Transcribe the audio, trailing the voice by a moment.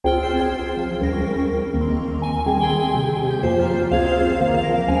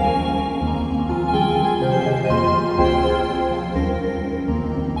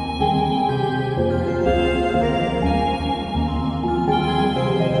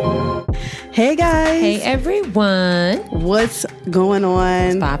Hey guys. Hey everyone. What's going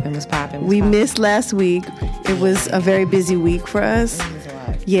on? What's popping? We missed last week. It was a very busy week for us.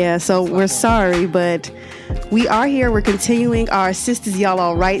 Yeah, so we're sorry, but we are here. We're continuing our Sisters Y'all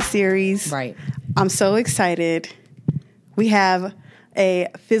All Right series. Right. I'm so excited. We have a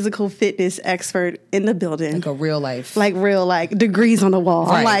physical fitness expert in the building. Like a real life. Like real, like degrees on the wall.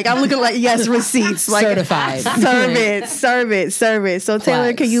 Right. I'm looking like, yes, receipts. Like, certified. serve it. So Taylor,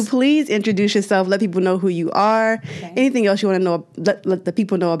 Flags. can you please introduce yourself? Let people know who you are. Okay. Anything else you want to know? Let the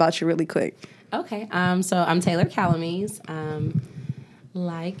people know about you really quick. Okay. So I'm Taylor Calamise.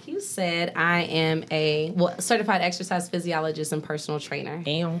 Like you said, I am a certified exercise physiologist and personal trainer.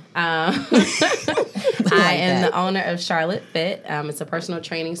 Damn. I am the owner of Charlotte Fit. It's a personal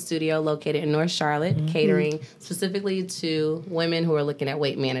training studio located in North Charlotte, catering specifically to women who are looking at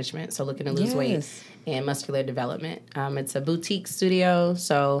weight management, so looking to lose weight and muscular development. It's a boutique studio,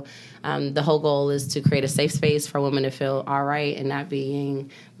 so the whole goal is to create a safe space for women to feel all right and not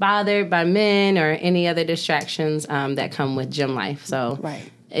being bothered by men or any other distractions that come with gym life. So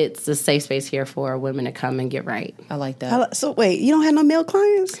it's a safe space here for women to come and get right. I like that. So wait, you don't have no male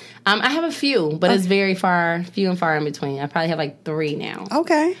clients? I have a few, but it's very few and far in between. I probably have like 3 now.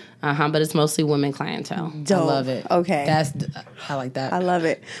 Okay. But it's mostly women clientele. Dope. I love it. Okay. I like that. I love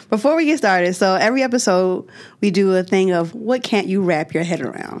it. Before we get started, so every episode we do a thing of what can't you wrap your head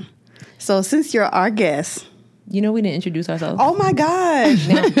around? So since you're our guest. You know we didn't introduce ourselves. Oh my gosh.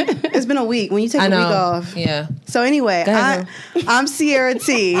 It's been a week. When you take a week off. Yeah. So anyway, I'm Sierra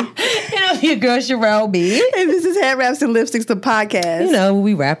T. Your girl Sherelle B. And this is Head Wraps and Lipsticks, the podcast. You know,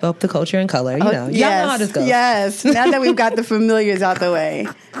 we wrap up the culture and color. You know, y'all know how this goes. Yes. Now that we've got the familiars out the way,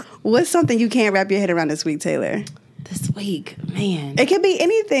 what's something you can't wrap your head around this week, Taylor? This week, man. It could be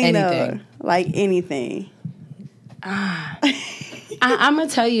anything. Though. Like anything. I'm going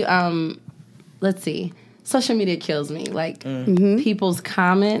to tell you, let's see. Social media kills me. Like, people's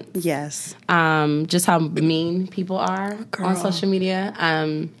comments. Yes. Just how mean people are on social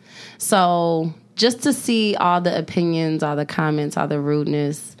media. So just to see all the opinions, all the comments, all the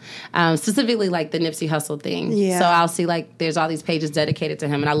rudeness, specifically like the Nipsey Hussle thing. Yeah. So I'll see like there's all these pages dedicated to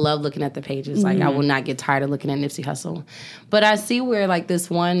him, and I love looking at the pages. Like I will not get tired of looking at Nipsey Hussle. But I see where like this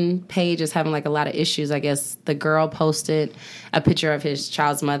one page is having like a lot of issues. I guess the girl posted a picture of his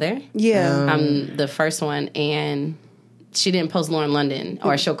child's mother. Yeah. The first one, and she didn't post Lauren London,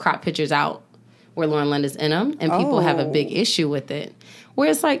 or she'll crop pictures out where Lauren London's in them, and people have a big issue with it. Where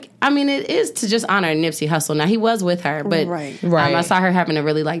it's like, I mean, it is to just honor Nipsey Hussle. Now, he was with her, but I saw her having to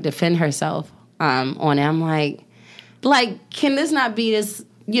really, like, defend herself on it. I'm like, can this not be this,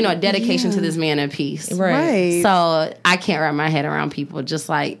 a dedication to this man in peace? Right. So I can't wrap my head around people. Just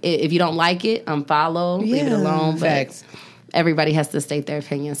like, if you don't like it, unfollow, leave it alone. But everybody has to state their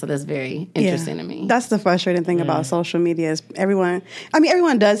opinion, so that's very interesting to me. That's the frustrating thing about social media is everyone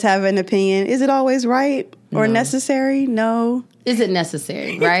does have an opinion. Is it always right or necessary? No. Is it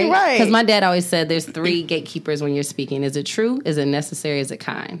necessary, right? Right. Because my dad always said there's 3 gatekeepers when you're speaking. Is it true? Is it necessary? Is it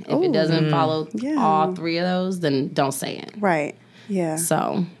kind? If it doesn't follow all 3 of those, then don't say it. Right. Yeah.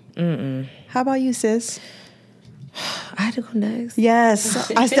 So. How about you, sis? I had to go next. Yes.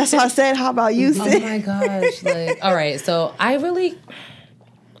 That's what I said. How about you, sis? Oh my gosh. All right. So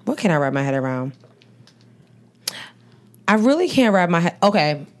what can I wrap my head around? I really can't wrap my head.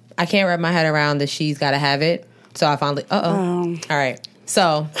 Okay. I can't wrap my head around that she's got to have it. So I finally, all right.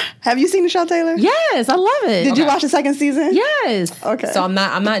 So. Have you seen the show, Taylor? Yes, I love it. Did you watch the second season? Yes. Okay. So I'm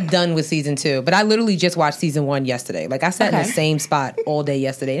not done with season 2, but I literally just watched season 1 yesterday. Like I sat in the same spot all day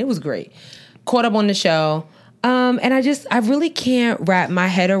yesterday. And it was great. Caught up on the show. And I really can't wrap my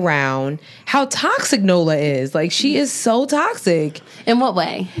head around how toxic Nola is. Like, she is so toxic. In what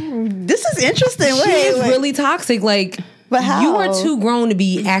way? This is interesting. She is really toxic. Like, but how? You are too grown to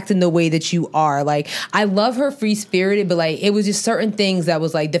be acting the way that you are. Like, I love her free-spirited, but, like, it was just certain things that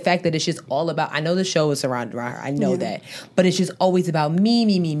was, like, the fact that it's just all about, I know the show is surrounded around her. I know that. But it's just always about me all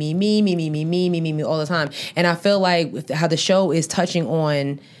the time. And I feel like how the show is touching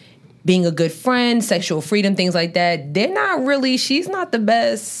on being a good friend, sexual freedom, things like that, she's not the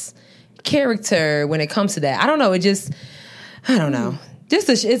best character when it comes to that. I don't know. I don't know.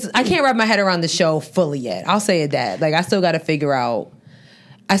 I can't wrap my head around the show fully yet. I'll say it that. Like, I still got to figure out.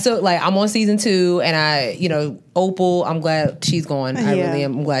 I'm on season 2, and Opal, I'm glad she's gone. I really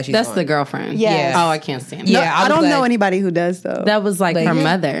am. I'm glad she's gone. That's the girlfriend. Yes. Oh, I can't stand it. Yeah, I don't know anybody who does, though. That was like her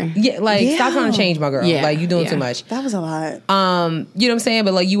mother. Yeah, stop trying to change my girl. Yeah. Like, you doing too much. That was a lot. You know what I'm saying?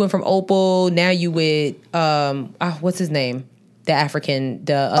 But, like, you went from Opal, now you with, what's his name? the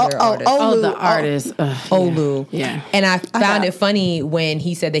other artist. The artist. Olu. Yeah. And I found it funny when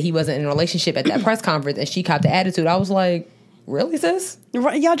he said that he wasn't in a relationship at that press conference and she copped the attitude. I was like, really, sis?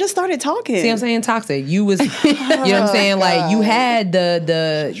 Y'all just started talking. See what I'm saying? Toxic. You was, you know what I'm saying? Like, you had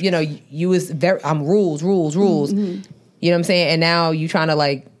the you was very, rules. Mm-hmm. You know what I'm saying? And now you trying to,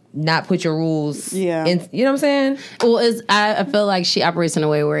 like, not put your rules in, you know what I'm saying? Well, I feel like she operates in a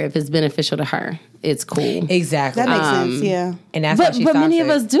way where if it's beneficial to her, it's cool. Exactly. That makes sense, yeah. And that's why she's But many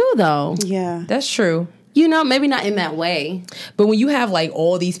toxic. of us do, though. Yeah. That's true. You know, maybe not in that way. But when you have, like,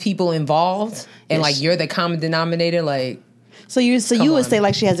 all these people involved and, like, you're the common denominator, like... So you would on. say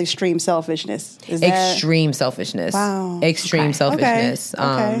like she has extreme selfishness. Is that Extreme selfishness. Wow. Extreme selfishness.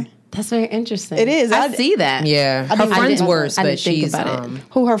 Okay. That's very interesting. It is. I see that. Yeah. I Her didn't- friend's I didn't- worse, I but didn't think she's... about it.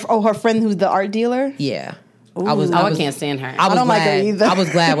 Who her friend who's the art dealer? Yeah. I can't stand her. I was don't like her glad. either. I was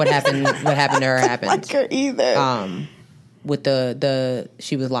glad what happened to her happened. Like her either. With the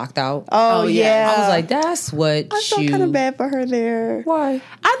she was locked out. Oh yeah. I was like, that's what I felt kind of bad for her there. Why?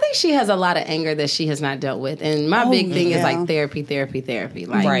 I think she has a lot of anger that she has not dealt with. And my big thing is yeah. like therapy.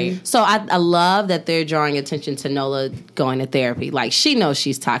 Like, Right. So I love that they're drawing attention to Nola going to therapy. Like, she knows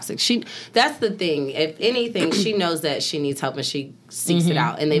she's toxic. That's the thing. If anything, she knows that she needs help and she seeks it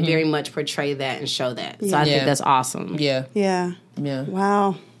out. And they very much portray that and show that. So I think that's awesome. Yeah. Yeah. Yeah.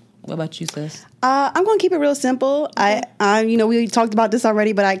 Wow. What about you, sis? I'm going to keep it real simple. I we talked about this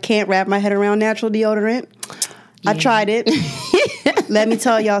already, but I can't wrap my head around natural deodorant. I tried it. Let me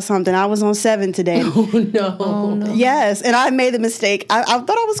tell y'all something. I was on 7 today. Oh, no. Yes, and I made the mistake. I thought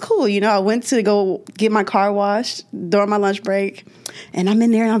I was cool. I went to go get my car washed during my lunch break, and I'm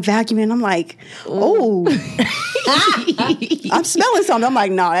in there and I'm vacuuming. And I'm like, oh, I'm smelling something. I'm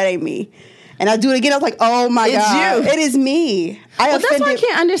like, no, that ain't me. And I do it again. I was like, oh my God. You. It is me. That's why I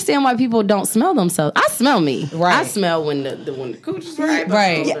can't understand why people don't smell themselves. I smell me. Right. I smell when the cooch is right.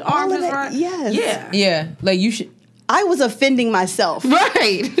 Right. The arm is that, right. yes. Yeah. Yeah. Like, you should... I was offending myself.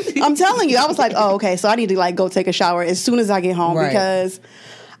 Right. I'm telling you. I was like, oh, okay. So I need to like go take a shower as soon as I get home because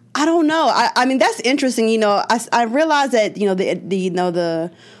I don't know. I mean, that's interesting. I realized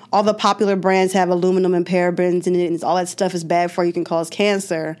that, all the popular brands have aluminum and parabens in it and all that stuff is bad for you, can cause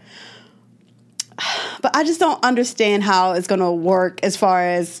cancer. But I just don't understand how it's going to work as far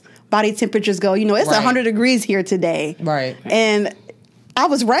as body temperatures go. It's 100 degrees here today. Right. And I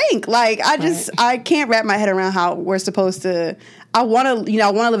was rank. Like, I can't wrap my head around how we're supposed to. I want to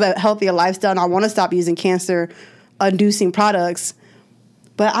live a healthier lifestyle and I want to stop using cancer-inducing products.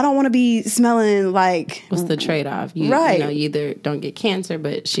 But I don't want to be smelling like... What's the trade-off? You either don't get cancer,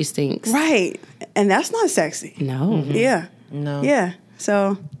 but she stinks. Right. And that's not sexy. No. Mm-hmm. Yeah. No. Yeah.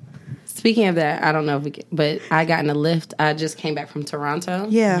 So... Speaking of that, I don't know but I got in a Lyft. I just came back from Toronto.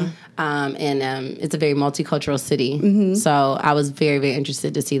 Yeah. And it's a very multicultural city. So I was very, very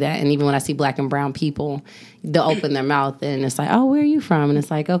interested to see that. And even when I see black and brown people, they'll open their mouth and it's like, oh, where are you from? And it's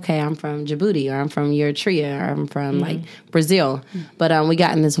like, okay, I'm from Djibouti or I'm from Eritrea or I'm from like Brazil. But we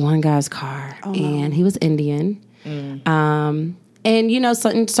got in this one guy's car and he was Indian. And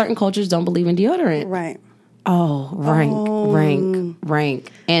certain cultures don't believe in deodorant. Right. Oh,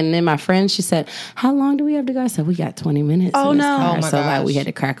 rank. And then my friend, she said, how long do we have to go? I said, we got 20 minutes. Oh, in this no. car. Oh, my so like gosh. we had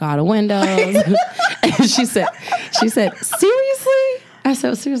to crack all the windows. And she said, seriously? I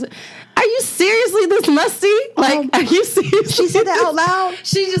said, seriously? Are you seriously this musty? Like, are you serious? She said that out loud?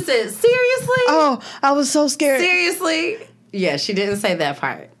 She just said, seriously? Oh, I was so scared. Seriously? Yeah, she didn't say that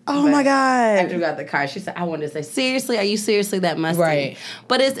part. Oh, But my God. After we got the car, she said, I wanted to say, seriously, are you seriously that musty? Right.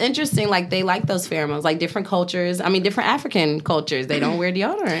 But it's interesting, like, they like those pheromones, like different cultures. I mean, different African cultures, they don't wear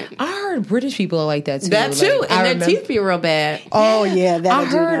deodorant. I heard British people are like that, too. That, too. Like, And their teeth be real bad. Oh, yeah. That I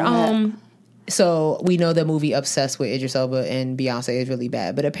do heard, know that. so we know the movie Obsessed with Idris Elba and Beyonce is really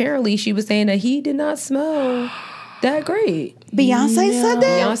bad, but apparently she was saying that he did not smell that great. Beyonce said that?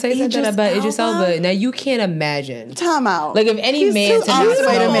 Beyonce said that about Idris Elba. Now you can't imagine. Time out. Like if any He's man too- to not Wait a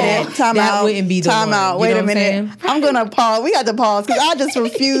smell minute. that, Time that out. wouldn't be the Time one. out. You Wait know a what I'm minute. saying? I'm going to pause. We got to pause because I just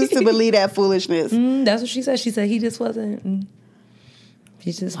refuse to believe that foolishness. That's what she said. She said he just wasn't.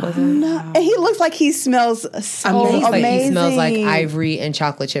 He just wasn't. And he looks like he smells so He looks amazing. like he smells like ivory and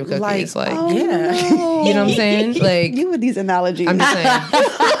chocolate chip cookies. Like, oh, Yeah. no. you know what I'm saying? Like, You with these analogies. I'm just saying.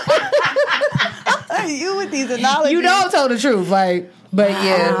 You with these analogies. You don't tell the truth, like. But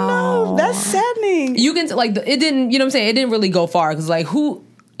yeah, No, that's saddening. you can like it didn't. You know what I'm saying? It didn't really go far because like who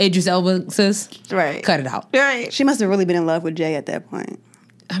Idris Elba sis, Right. cut it out. Right. She must have really been in love with Jay at that point.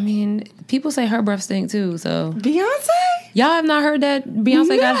 I mean, people say her breath stink too. So Beyonce? Y'all have not heard that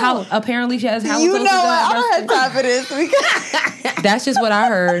Beyonce got apparently she has halitosis. You know what? I don't have time for this. That's just what I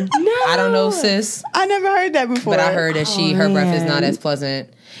heard. No. I don't know, sis. I never heard that before. But I heard that her breath is not as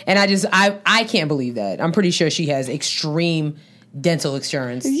pleasant. And I can't believe that. I'm pretty sure she has extreme dental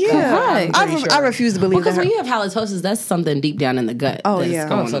insurance. Yeah. Right. I refuse to believe that. Because when you have halitosis, that's something deep down in the gut. Oh,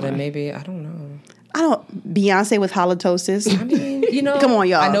 yeah. So then maybe, I don't know. Beyonce with halitosis. I mean, you know. Come on,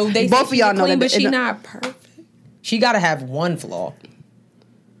 y'all. I know they both of y'all know clean, that. But she's not perfect. She got to have one flaw.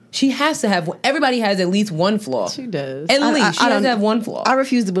 She has to have. Everybody has at least one flaw. She does. At least she has to have one flaw. I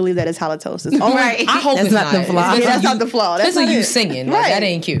refuse to believe that it's halitosis. Right. I hope that's it's not the flaw. That's not the flaw. That's not you singing. Like, that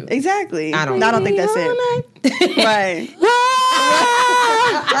ain't cute. Exactly. I don't think that's it. Right.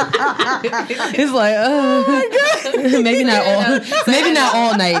 It's like, maybe not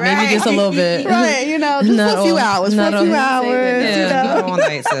all night. Right. Maybe just a little bit. Right. Just for a few hours. Not all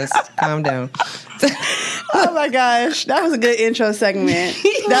night, sis. Calm down. Oh my gosh, that was a good intro segment.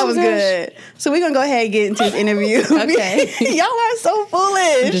 That was good. So we're gonna go ahead and get into this interview. Okay. Y'all are so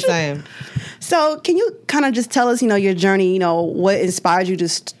foolish. I'm just saying. So can you kind of just tell us, your journey, what inspired you to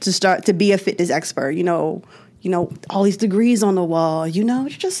start to be a fitness expert? All these degrees on the wall, you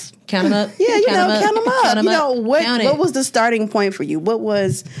just count them up. Yeah, count them up. What was the starting point for you? What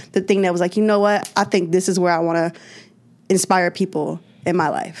was the thing that was like, I think this is where I want to inspire people in my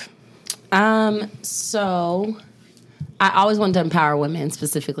life? So I always wanted to empower women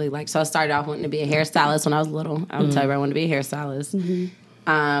specifically. So I started off wanting to be a hairstylist when I was little. I would tell you I wanted to be a hairstylist. Mm-hmm.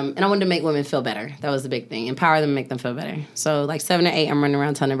 And I wanted to make women feel better. That was the big thing. Empower them and make them feel better. So 7 or 8, I'm running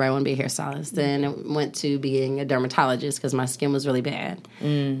around telling everybody I want to be a hairstylist. Then I went to being a dermatologist because my skin was really bad.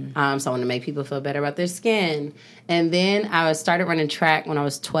 So I wanted to make people feel better about their skin. And then I started running track when I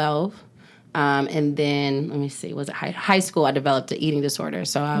was 12. And then, let me see, was it high school? I developed an eating disorder.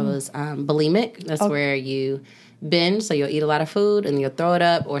 So I was bulimic. That's where you binge, so you'll eat a lot of food and you'll throw it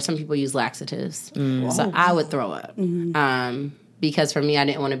up, or some people use laxatives. So I would throw up. Because for me, I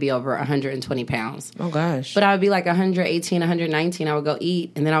didn't want to be over 120 pounds. Oh, gosh. But I would be 118, 119. I would go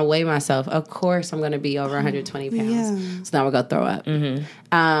eat, and then I would weigh myself. Of course, I'm going to be over 120 pounds. Yeah. So then I would go throw up.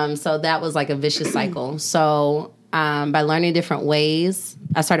 Mm-hmm. So that was a vicious cycle. So by learning different ways,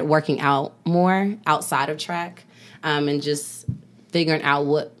 I started working out more outside of track and just figuring out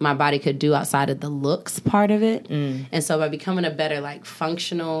what my body could do outside of the looks part of it. And so by becoming a better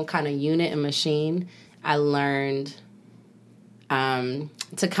functional kind of unit and machine, I learned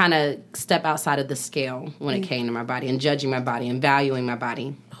to kind of step outside of the scale when it came to my body and judging my body and valuing my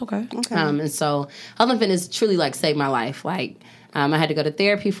body. Okay. And so health and fitness truly saved my life. I had to go to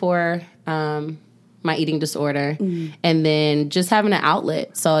therapy for my eating disorder, and then just having an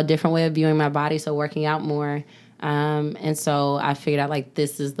outlet, so a different way of viewing my body, so working out more. And so I figured out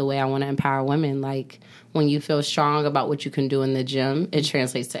this is the way I want to empower women. When you feel strong about what you can do in the gym, it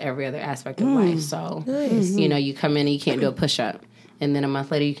translates to every other aspect of life. So, nice. You come in and you can't do a push-up. And then a month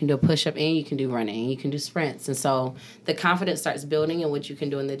later, you can do a push-up and you can do running. You can do sprints. And so the confidence starts building in what you can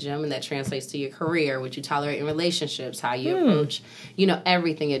do in the gym, and that translates to your career, what you tolerate in relationships, how you approach,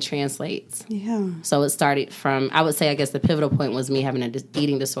 everything, it translates. Yeah. So it started from, I would say, I guess the pivotal point was me having an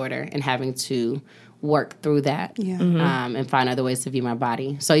eating disorder and having to work through that and find other ways to view my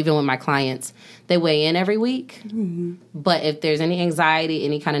body. So even with my clients, they weigh in every week. But if there's any anxiety,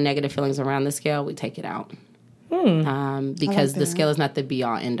 any kind of negative feelings around the scale, we take it out. Because the scale is not the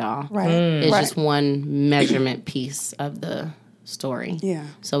be-all, end-all. Right. It's just one measurement piece of the story. Yeah.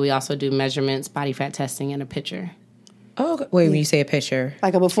 So we also do measurements, body fat testing, and a picture. Oh, okay. Wait, when you say a picture?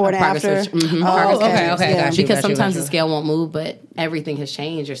 A before and after? Oh, okay. Yeah. Because sometimes the scale won't move, but everything has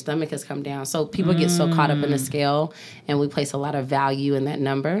changed. Your stomach has come down. So people get so caught up in the scale, and we place a lot of value in that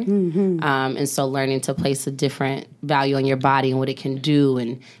number. And so learning to place a different value on your body and what it can do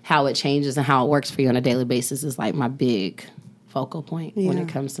and how it changes and how it works for you on a daily basis is my big focal point when it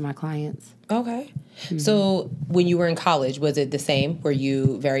comes to my clients. Okay. So when you were in college, was it the same? Were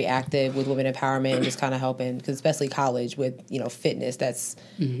you very active with women empowerment and just kind of helping? Because especially college with, fitness, that's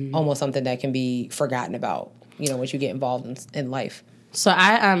almost something that can be forgotten about, once you get involved in life. So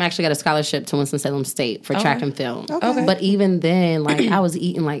I actually got a scholarship to Winston-Salem State for track and field. Okay. But even then, I was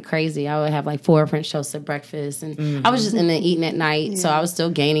eating like crazy. I would have 4 French toasts at breakfast. And I was just in there eating at night. So I was still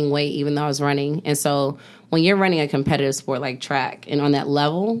gaining weight even though I was running. And so when you're running a competitive sport like track and on that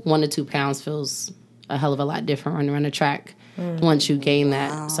level, 1 to 2 pounds feels a hell of a lot different when you run a track once you gain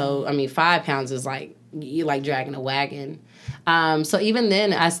that. So, 5 pounds is you dragging a wagon. So even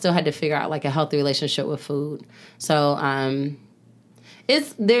then, I still had to figure out a healthy relationship with food. So,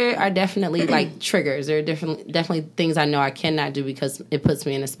 There are definitely like triggers. There are definitely things I know I cannot do because it puts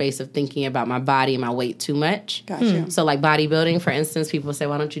me in a space of thinking about my body and my weight too much. Gotcha. So like bodybuilding, for instance, people say,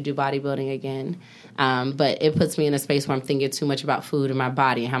 why don't you do bodybuilding again? But it puts me in a space where I'm thinking too much about food and my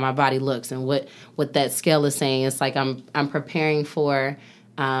body and how my body looks and what that scale is saying. It's like I'm preparing for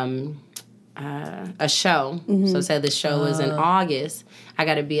a show. So say the show is in August. I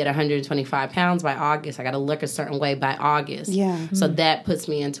got to be at 125 pounds by August. I got to look a certain way by August. Yeah. So that puts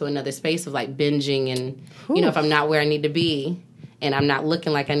me into another space of like binging and, if I'm not where I need to be and I'm not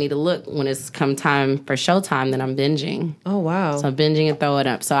looking like I need to look when it's come time for showtime, then I'm binging. Oh, wow. So I'm binging and throwing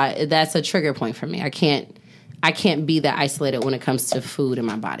up. So that's a trigger point for me. I can't be that isolated when it comes to food in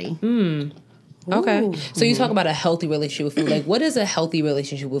my body. Okay. So you talk about a healthy relationship with food. Like, what does a healthy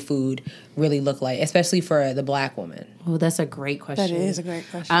relationship with food really look like, especially for the Black woman? Oh, that's a great question. That is a great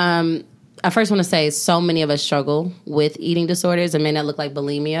question. I first want to say so many of us struggle with eating disorders. It may not look like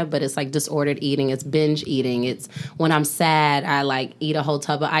bulimia, but it's like disordered eating. It's binge eating. It's when I'm sad, I like eat a whole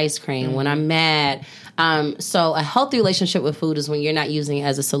tub of ice cream. When I'm mad. So a healthy relationship with food is when you're not using it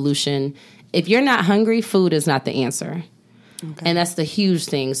as a solution. If you're not hungry, food is not the answer. Okay. And that's the huge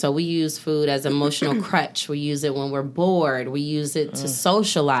thing. So we use food as emotional crutch. We use it when we're bored. We use it to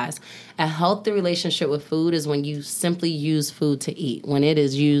socialize. A healthy relationship with food is when you simply use food to eat, when it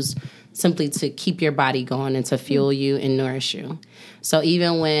is used simply to keep your body going and to fuel you and nourish you. So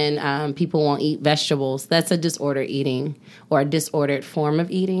even when people won't eat vegetables, that's a disordered eating or a disordered form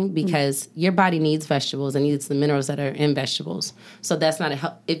of eating because your body needs vegetables and needs the minerals that are in vegetables. So that's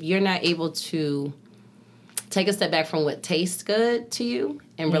not if you're not able to take a step back from what tastes good to you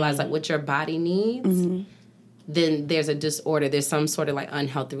and realize like what your body needs, then there's a disorder. There's some sort of like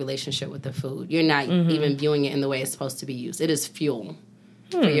unhealthy relationship with the food. You're not even viewing it in the way it's supposed to be used. It is fuel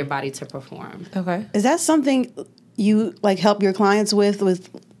for your body to perform. Okay. Is that something you like help your clients with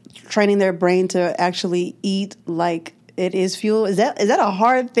training their brain to actually eat like it is fuel? Is that a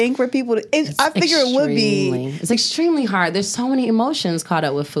hard thing for people to? I figure it would be. It's extremely hard. There's so many emotions caught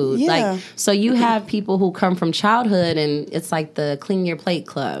up with food. Yeah. Like, so you have people who come from childhood, and it's like the clean your plate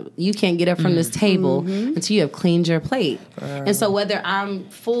club. You can't get up from this table until you have cleaned your plate. And so whether I'm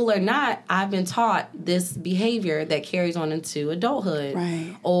full or not, I've been taught this behavior that carries on into adulthood.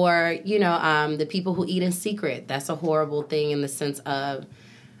 Right. Or the people who eat in secret. That's a horrible thing in the sense of.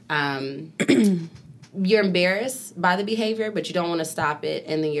 You're embarrassed by the behavior, but you don't want to stop it,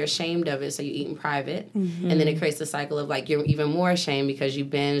 and then you're ashamed of it, so you eat in private. And then it creates a cycle of, like, you're even more ashamed because you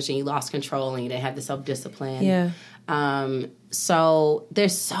binged and you lost control and you didn't have the self-discipline. Yeah. So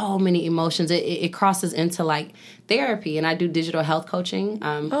there's so many emotions. It crosses into, like, therapy, and I do digital health coaching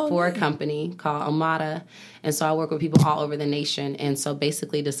for a company called Omada, and so I work with people all over the nation, and so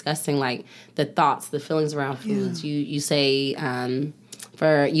basically discussing, like, the thoughts, the feelings around foods. Yeah. You say...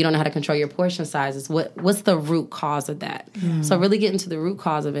 you don't know how to control your portion sizes. What's the root cause of that? So really get into the root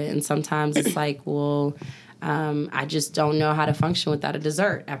cause of it. And sometimes it's like, well, I just don't know how to function without a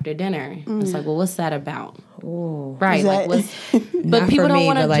dessert after dinner. It's like, well, what's that about? Ooh. Right. But people don't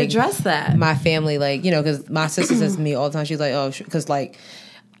want to address that. My family, because my sister says to me all the time, she's like, because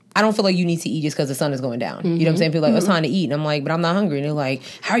I don't feel like you need to eat just because the sun is going down. You know what I'm saying? People are like, it's time to eat. And I'm like, but I'm not hungry. And they're like,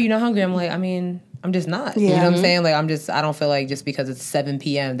 how are you not hungry? I'm like, I'm just not. Yeah. You know what I'm saying? Like, I don't feel like just because it's 7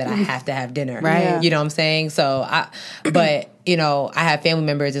 p.m. that I have to have dinner. Right. Yeah. You know what I'm saying? So, I have family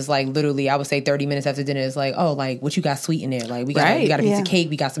members, it's like literally, I would say 30 minutes after dinner, it's like, oh, like, what you got sweet in there? Like, we got a piece of cake,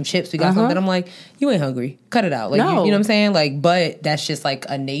 we got some chips, we got something. I'm like, you ain't hungry. Cut it out. Like, you know what I'm saying? Like, but that's just like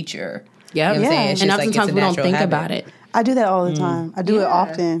a nature. Yeah. You know what I'm saying? It's and just oftentimes we don't think about it. I do that all the time. I do it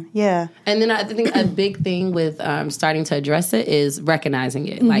often. Yeah. And then I think a big thing with starting to address it is recognizing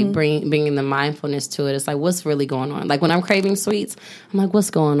it, like bringing the mindfulness to it. It's like, what's really going on? Like when I'm craving sweets, I'm like, what's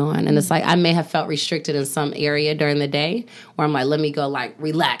going on? And it's like, I may have felt restricted in some area during the day where I'm like, let me go like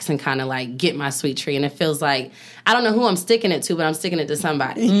relax and kind of like get my sweet treat. And it feels like, I don't know who I'm sticking it to, but I'm sticking it to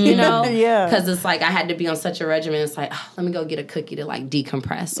somebody, you know? Yeah. Because it's like, I had to be on such a regimen. It's like, let me go get a cookie to like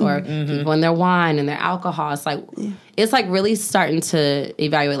decompress. Or people and their wine and their alcohol. It's like really starting to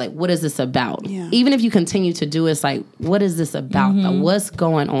evaluate, like, what is this about? Yeah. Even if you continue to do it, it's like, what is this about? Though? What's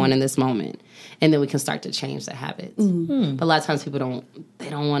going on in this moment? And then we can start to change the habits. But a lot of times people don't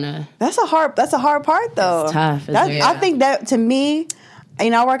want to. That's a hard part, though. It's tough. I think that, to me,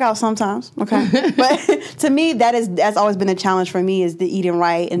 I work out sometimes, okay? But to me, that's always been a challenge for me, is the eating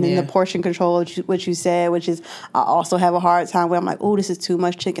right and then the portion control, which you said, which is, I also have a hard time where I'm like, oh, this is too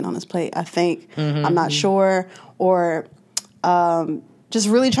much chicken on this plate, I think. I'm not sure. Or just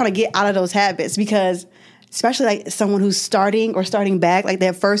really trying to get out of those habits, because especially like someone who's starting back like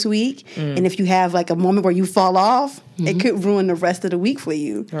that first week, and if you have like a moment where you fall off, it could ruin the rest of the week for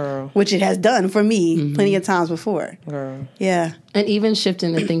you. Girl. Which it has done for me plenty of times before. Girl. Yeah. And even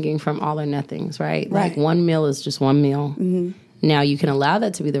shifting the thinking from all or nothings, right? Like Right. one meal is just one meal. Now you can allow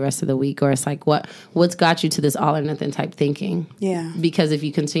that to be the rest of the week, or it's like what's got you to this all or nothing type thinking? Yeah. Because if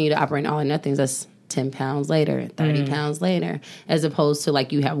you continue to operate in all or nothings, that's 10 pounds later, 30 pounds later, as opposed to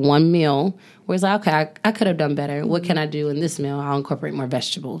like you have one meal where it's like, okay, I could have done better. What can I do in this meal? I'll incorporate more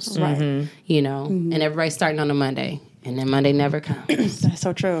vegetables. Right. You know, and everybody's starting on a Monday, and then Monday never comes. That's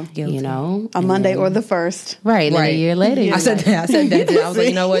so true. You know, A Monday or the first. right? And then Right. a year later, you're I said like, that. I was like,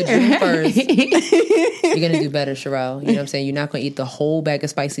 you know what? June 1st, you're going to do better, Sherelle. You know what I'm saying? You're not going to eat the whole bag of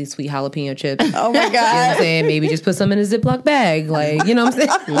spicy sweet jalapeno chips. Oh my You know what I'm God. saying? Maybe just put some in a Ziploc bag. Like, you know what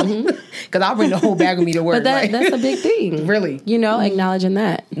I'm saying? Because I'll bring the whole bag with me to work. but right? that's a big thing, Really? You know, acknowledging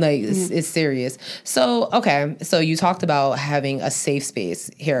that. Like, it's serious. So, okay. So, you talked about having a safe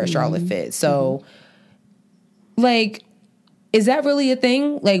space here at Charlotte Fit. So, like, is that really a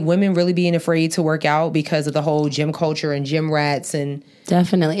thing? Like, women really being afraid to work out because of the whole gym culture and gym rats and...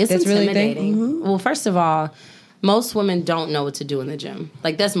 Definitely. It's That's really a thing? intimidating. Well, first of all, most women don't know what to do in the gym.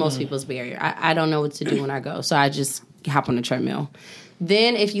 Like, that's most people's barrier. I don't know what to do when I go, so I just hop on the treadmill.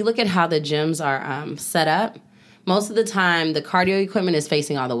 Then, if you look at how the gyms are set up, most of the time, the cardio equipment is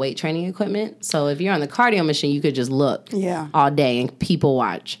facing all the weight training equipment. So if you're on the cardio machine, you could just look all day and people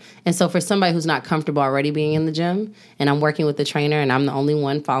watch. And so for somebody who's not comfortable already being in the gym, and I'm working with the trainer and I'm the only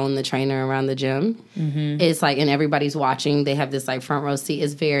one following the trainer around the gym, it's like, and everybody's watching, they have this like front row seat.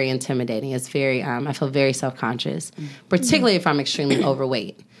 It's very intimidating. It's very, I feel very self-conscious, particularly if I'm extremely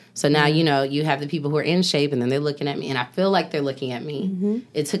overweight. So now, you know, you have the people who are in shape and then they're looking at me and I feel like they're looking at me.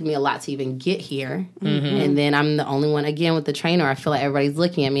 It took me a lot to even get here. And then I'm the only one, again, with the trainer. I feel like everybody's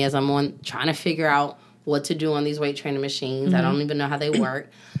looking at me as I'm on trying to figure out what to do on these weight training machines. I don't even know how they work.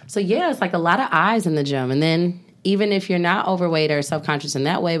 So, yeah, it's like a lot of eyes in the gym. And then even if you're not overweight or self-conscious in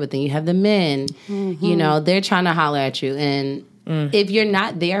that way, but then you have the men, you know, they're trying to holler at you. And if you're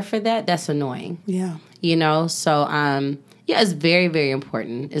not there for that, that's annoying. Yeah. You know, so yeah, it's very, very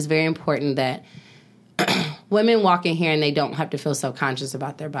important. It's very important that women walk in here and they don't have to feel self-conscious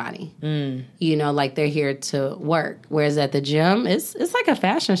about their body. You know, like they're here to work. Whereas at the gym, it's like a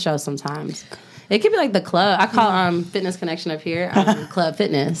fashion show sometimes. It could be like the club. I call Fitness Connection up here Club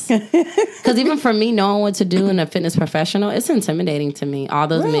Fitness. Because even for me, knowing what to do in a fitness professional, it's intimidating to me. All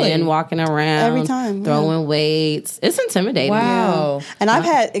those men walking around. Every time. Throwing weights. It's intimidating. Wow. Yeah. And I've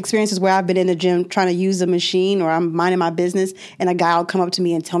had experiences where I've been in the gym trying to use a machine or I'm minding my business and a guy will come up to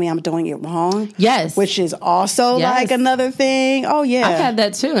me and tell me I'm doing it wrong. Yes. Which is also like another thing. Oh, yeah. I've had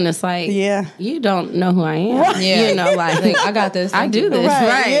that too. And it's like, you don't know who I am. Right. Yeah. You know, like I got this. I do this.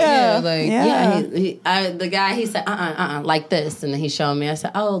 Right. Yeah. Like, Yeah, the guy, he said, like this. And then he showed me. I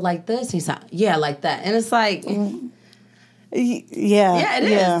said, oh, like this? He said, yeah, like that. And it's like, yeah, it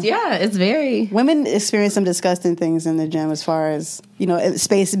is. Yeah, it's very... Women experience some disgusting things in the gym as far as, you know,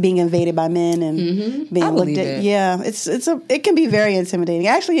 space being invaded by men and being looked at. It. Yeah, it can be very intimidating.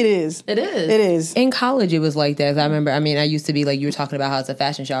 Actually, it is. It is. It is. In college, it was like that. I remember, I used to be like, you were talking about how it's a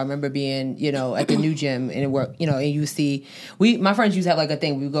fashion show. I remember being, you know, at the new gym and it worked, you know, and you see, my friends used to have like a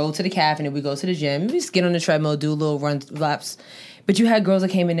thing. We go to the caf and then we go to the gym. We just get on the treadmill, do little run laps. But you had girls that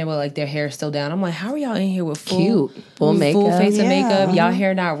came in there with like their hair still down. I'm like, how are y'all in here with full makeup, face of makeup, y'all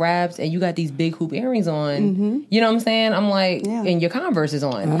hair not wrapped, and you got these big hoop earrings on. You know what I'm saying? I'm like, and your Converse is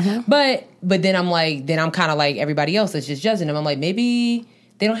on. But then I'm like, then I'm kind of like everybody else that's just judging them. I'm like, maybe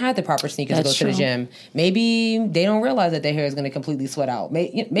they don't have the proper sneakers to go to the gym. Maybe they don't realize that their hair is going to completely sweat out.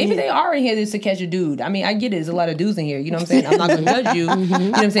 Maybe they are in here just to catch a dude. I mean, I get it. There's a lot of dudes in here. You know what I'm saying? I'm not going to judge you. You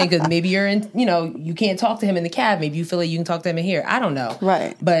know what I'm saying? Because maybe you're in, you know, you can't talk to him in the cab. Maybe you feel like you can talk to him in here. I don't know.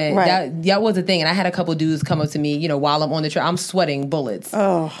 Right. But that was the thing. And I had a couple dudes come up to me, you know, while I'm on the trail. I'm sweating bullets.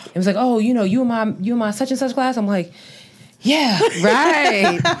 Oh. It was like, oh, you know, you in my such and such class. I'm like, yeah.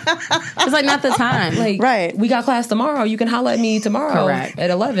 Right. It's like not the time. Like, we got class tomorrow. You can holler at me tomorrow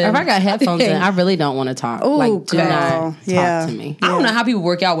at 11. If I got headphones in, I really don't want to talk. Ooh, like, do not talk to me. I don't know how people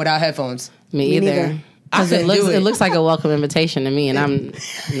work out without headphones. Me either. Because it looks like a welcome invitation to me, and I'm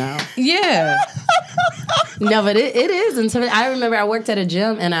no. Yeah. No, but it is intimidating. I remember I worked at a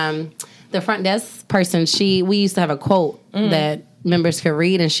gym, and the front desk person, we used to have a quote that members could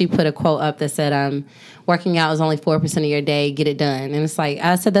read, and she put a quote up that said, working out is only 4% of your day, get it done. And it's like,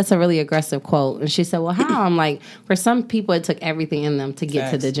 I said, that's a really aggressive quote. And she said, well, how? I'm like, for some people, it took everything in them to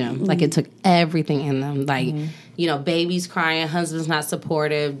get to the gym. Like, it took everything in them. Like, you know, babies crying, husband's not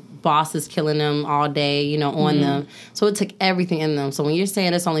supportive, boss is killing them all day, you know, on them. So it took everything in them. So when you're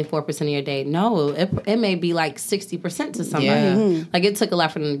saying it's only 4% of your day, no, it may be like 60% to somebody. Yeah. Like, it took a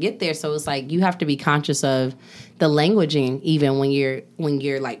lot for them to get there. So it's like, you have to be conscious of the languaging even when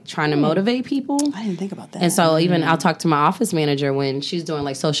you're like trying to motivate people. I didn't think about that. And so even I'll talk to my office manager when she's doing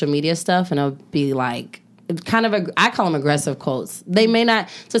like social media stuff, and I'll be like, kind of, I call them aggressive quotes. They may not,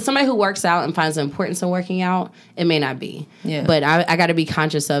 to somebody who works out and finds the importance of working out, it may not be. Yeah. But I got to be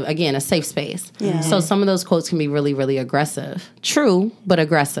conscious of, again, a safe space. Yeah. So some of those quotes can be really, really aggressive. True, but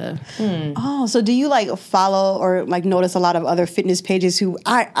aggressive. Oh, so do you like follow or like notice a lot of other fitness pages who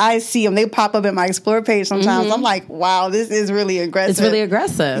I see them, they pop up in my Explore page sometimes. I'm like, wow, this is really aggressive. It's really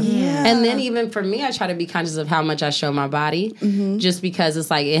aggressive. Yeah. And then even for me, I try to be conscious of how much I show my body, just because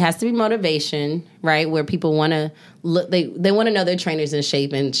it's like, it has to be motivation, right? Where people want to look, they want to know their trainer's in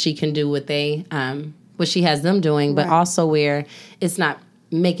shape and she can do what what she has them doing, but also where it's not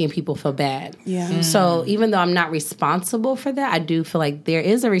making people feel bad. Yeah. So even though I'm not responsible for that, I do feel like there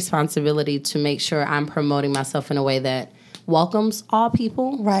is a responsibility to make sure I'm promoting myself in a way that welcomes all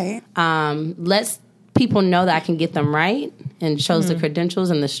people. Right. Lets people know that I can get them right and shows the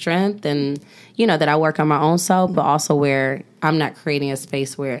credentials and the strength and, you know, that I work on my own self, but also where I'm not creating a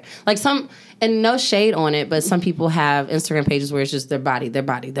space where, like and no shade on it, but some people have Instagram pages where it's just their body.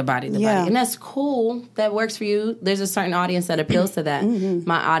 And that's cool. That works for you. There's a certain audience that appeals to that.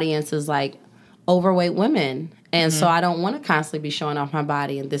 My audience is like overweight women. And so I don't want to constantly be showing off my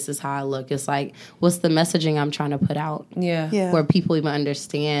body and this is how I look. It's like, what's the messaging I'm trying to put out? Yeah. Where people even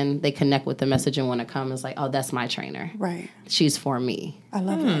understand, they connect with the message and want to come. It's like, oh, that's my trainer. Right. She's for me. I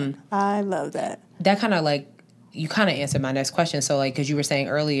love that. I love that. That kind of like, you kind of answered my next question. So, like, because you were saying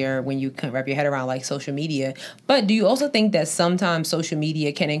earlier when you couldn't wrap your head around, like, social media. But do you also think that sometimes social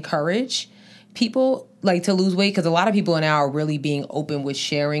media can encourage people, like, to lose weight? Because a lot of people now are really being open with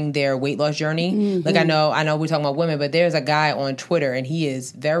sharing their weight loss journey. Like, I know we're talking about women, but there's a guy on Twitter, and he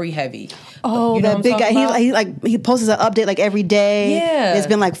is very heavy. Oh, you know that big guy. He posts an update, like, every day. Yeah. It's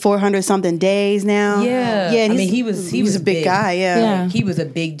been, like, 400-something days now. Yeah. Yeah. I mean, he was a big guy, yeah. He was a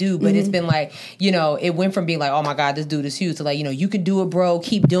big dude, but it's been, like, you know, it went from being, like, oh, my God, this dude is huge, to, like, you know, you can do it, bro,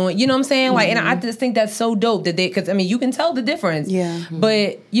 keep doing, you know what I'm saying? Like, and I just think that's so dope that because, I mean, you can tell the difference. Yeah.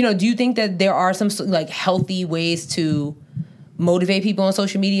 But, you know, do you think that there are some, like, healthy ways to motivate people on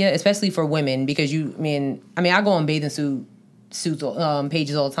social media, especially for women? Because I mean, I go on bathing suits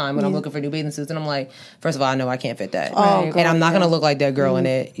pages all the time when I'm looking for new bathing suits, and I'm like, first of all, I know I can't fit that, and I'm not gonna look like that girl in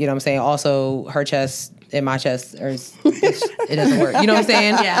it. You know what I'm saying? Also, her chest and my chest, it doesn't work. You know what I'm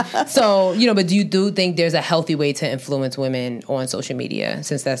saying? Yeah. So, you know, but do you think there's a healthy way to influence women on social media,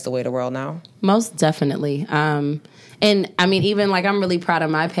 since that's the way of the world now? Most definitely. And I mean, even like, I'm really proud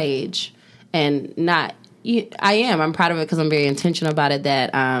of my page, and I'm proud of it because I'm very intentional about it,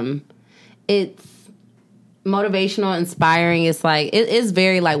 that it's motivational, inspiring. It's like, it is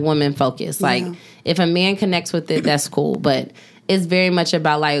very like woman focused. Like, if a man connects with it, that's cool. But it's very much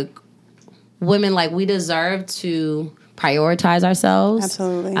about like women, like, we deserve to prioritize ourselves.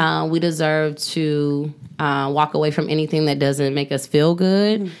 Absolutely. We deserve to walk away from anything that doesn't make us feel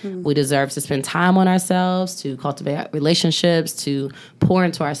good. We deserve to spend time on ourselves, to cultivate relationships, to pour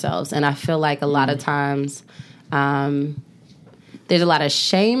into ourselves. And I feel like a lot of times there's a lot of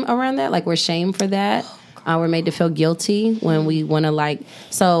shame around that. Like, we're shamed for that. We're made to feel guilty when we want to, like,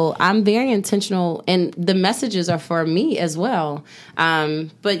 so I'm very intentional, and the messages are for me as well.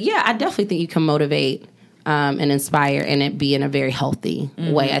 But yeah, I definitely think you can motivate and inspire, and it be in a very healthy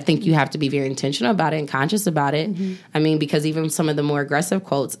way. I think you have to be very intentional about it and conscious about it. I mean, because even some of the more aggressive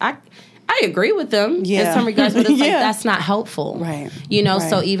quotes, I agree with them in some regards, but it's like, that's not helpful. Right. You know,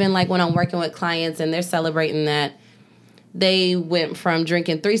 so even like when I'm working with clients and they're celebrating that they went from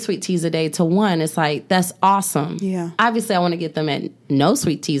drinking 3 sweet teas a day to 1, it's like, that's awesome. Yeah. Obviously, I want to get them at no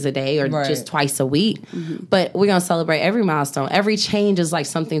sweet teas a day or just twice a week. But we're going to celebrate every milestone. Every change is like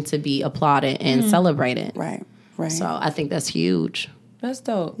something to be applauded and celebrated. Right. So I think that's huge. That's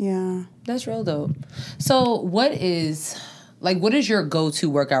dope. Yeah. That's real dope. So what is your go-to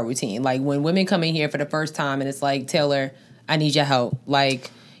workout routine? Like, when women come in here for the first time and it's like, Taylor, I need your help.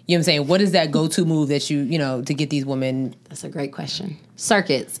 Like, you know what I'm saying? What is that go-to move that you know, to get these women? That's a great question.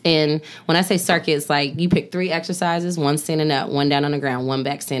 Circuits. And when I say circuits, like, you pick 3 exercises, 1 standing up, 1 down on the ground, 1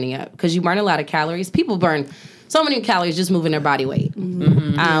 back standing up. Because you burn a lot of calories. People burn so many calories just moving their body weight.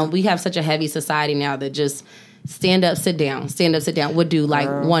 We have such a heavy society now that just stand up, sit down, would do like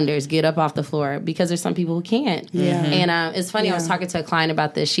wonders. Get up off the floor, because there's some people who can't. Yeah. And it's funny, I was talking to a client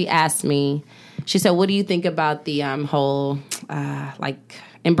about this. She asked me, she said, what do you think about the whole like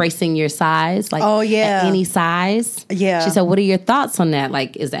embracing your size, like at any size? Yeah. She said, what are your thoughts on that?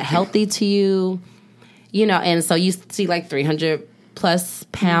 Like, is that healthy to you? You know, and so you see like 300 plus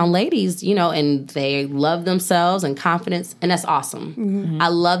pound ladies, you know, and they love themselves and confidence, and that's awesome. I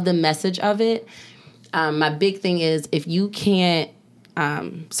love the message of it. My big thing is, if you can't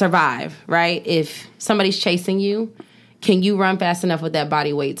survive, right? If somebody's chasing you, can you run fast enough with that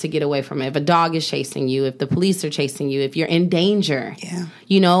body weight to get away from it? If a dog is chasing you, if the police are chasing you, if you're in danger,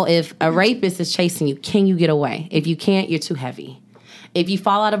 you know, if a rapist is chasing you, can you get away? If you can't, you're too heavy. If you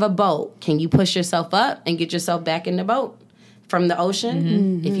fall out of a boat, can you push yourself up and get yourself back in the boat from the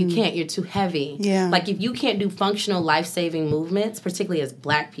ocean? If you can't, you're too heavy. Like, if you can't do functional life-saving movements, particularly as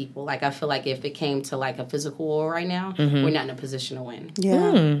Black people, like, I feel like if it came to like a physical war right now, we're not in a position to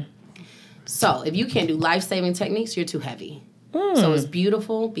win. So if you can't do life-saving techniques, you're too heavy. So it's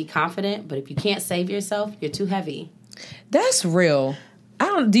beautiful, be confident, but if you can't save yourself, you're too heavy. That's real.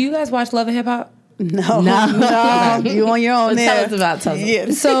 Do you guys watch Love and Hip Hop? No. You on your own there. Tell us. Yeah.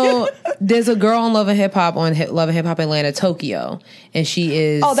 So there's a girl on Love and Hip Hop on Love and Hip Hop Atlanta, Tokyo, and she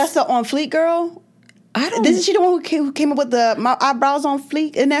is. Oh, that's the On Fleek girl? Isn't she the one who came up with my eyebrows on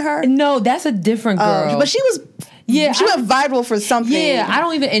fleek? Isn't that her? No, that's a different girl. But she was. Yeah, she went viral for something. Yeah, I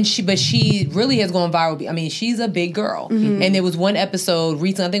don't even, but she really has gone viral. I mean, she's a big girl. And there was one episode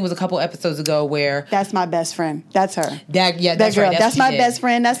recently, I think it was a couple episodes ago, where that's my best friend. That's her. That's girl. Right. That's my best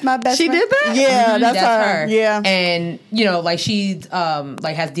friend. That's my best friend. She did that? Yeah, that's her. Yeah. And, you know, like she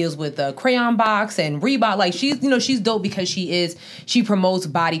like has deals with Crayon Box and Reebok. Like she's dope because she promotes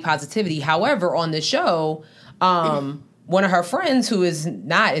body positivity. However, on the show, one of her friends who is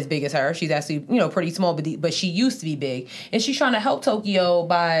not as big as her, she's actually, you know, pretty small, but she used to be big. And she's trying to help Tokyo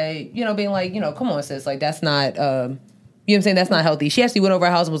by, you know, being like, you know, come on, sis, like that's not, you know what I'm saying? That's not healthy. She actually went over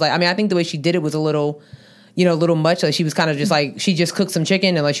her house and was like, I mean, I think the way she did it was a little much. Like she was kind of just like, she just cooked some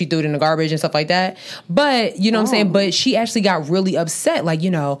chicken and like she threw it in the garbage and stuff like that. But, you know what I'm saying? But she actually got really upset. Like,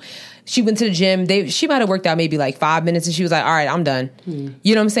 you know, she went to the gym. She might have worked out maybe like 5 minutes and she was like, all right, I'm done.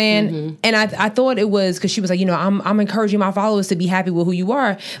 You know what I'm saying? And I thought it was because she was like, you know, I'm encouraging my followers to be happy with who you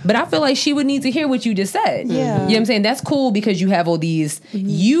are. But I feel like she would need to hear what you just said. Yeah. You know what I'm saying? That's cool because you have all these,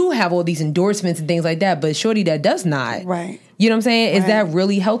 endorsements and things like that. But shorty that does not. Right. You know what I'm saying? Is that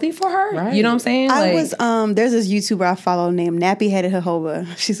really healthy for her? Right. You know what I'm saying? I was there's this YouTuber I follow named Nappy Headed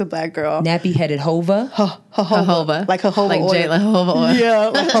Jojoba. She's a Black girl. Nappy Headed Hova? Jojoba. Like jojoba like oil. Like jojoba oil. Yeah,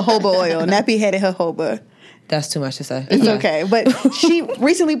 like jojoba oil. Nappy Headed Jojoba. That's too much to say. It's okay. But she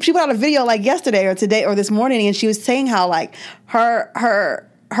put out a video like yesterday or today or this morning, and she was saying how like her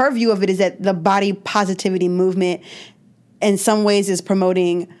view of it is that the body positivity movement in some ways is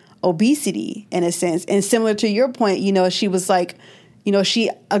promoting obesity in a sense. And similar to your point, you know, she was like, you know, she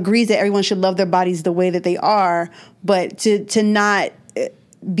agrees that everyone should love their bodies the way that they are, but to not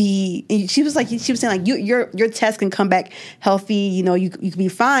be, she was saying like your test can come back healthy, you know, you can be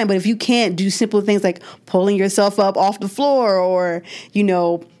fine, but if you can't do simple things like pulling yourself up off the floor or, you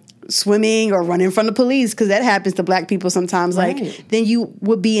know, swimming or running from the police, because that happens to Black people sometimes, like then you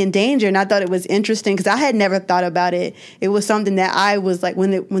would be in danger. And I thought it was interesting because I had never thought about it. It was something that I was like,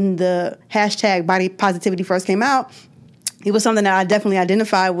 when the hashtag body positivity first came out, it was something that I definitely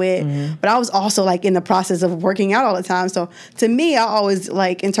identified with, but I was also like in the process of working out all the time. So to me, I always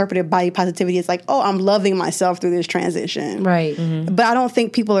like interpreted body positivity as like, oh, I'm loving myself through this transition. Right. But I don't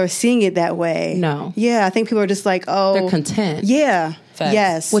think people are seeing it that way. No. Yeah, I think people are just like, oh. They're content. Yeah. Facts.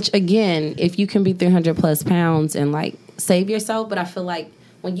 Yes. Which again, if you can be 300 plus pounds and like save yourself, but I feel like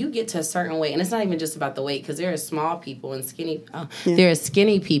when you get to a certain weight, and it's not even just about the weight, because there are small people and skinny, there are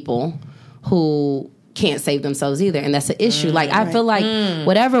skinny people who can't save themselves either, and that's an issue. Like I feel like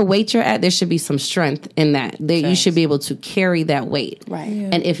whatever weight you're at, there should be some strength in that. You should be able to carry that weight. Right.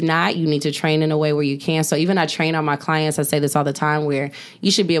 And if not, you need to train in a way where you can. So even I train on my clients, I say this all the time, where you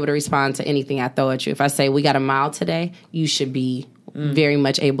should be able to respond to anything I throw at you. If I say we got a mile today, you should be very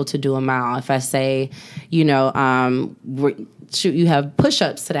much able to do a mile. If I say, you know, you have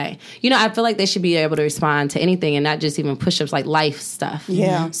push-ups today, you know, I feel like they should be able to respond to anything and not just even push-ups, like life stuff.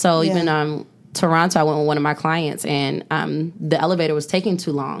 Yeah. So even Toronto, I went with one of my clients, and the elevator was taking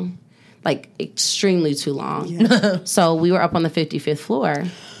too long, like extremely too long. Yeah. So we were up on the 55th floor.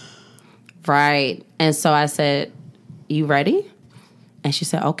 Right. And so I said, you ready? And she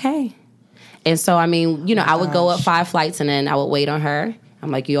said, okay. And so, I mean, you know, I would go up 5 flights and then I would wait on her.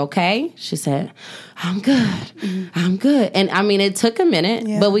 I'm like, you okay? She said, I'm good. I'm good. And I mean, it took a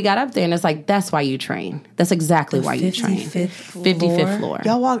minute, but we got up there and it's like, that's why you train. That's exactly why you train. 55th floor.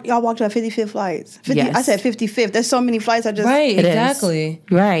 Y'all walked up 55th flights. Yes. I said 55th. There's so many flights. Right, exactly.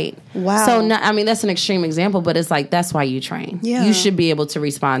 Right. Wow. So, I mean, that's an extreme example, but it's like, that's why you train. Yeah. You should be able to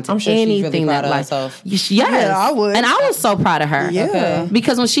respond to anything she's really that proud of herself. Yes. Yeah, I would. And I was so proud of her. Yeah. Okay.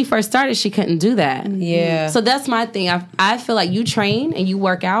 Because when she first started, she couldn't do that. Yeah. So that's my thing. I feel like you train and you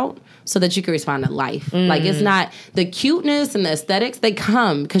work out so that you can respond to life. Like, it's not the cuteness and the aesthetics, they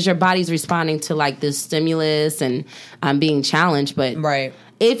come because your body's responding to like this stimulus and being challenged. But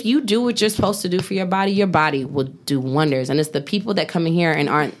if you do what you're supposed to do for your body will do wonders. And it's the people that come in here and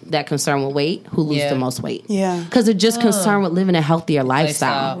aren't that concerned with weight who lose the most weight. Yeah. Because they're just concerned with living a healthier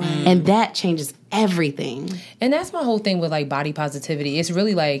lifestyle. And that changes everything. And that's my whole thing with like body positivity. It's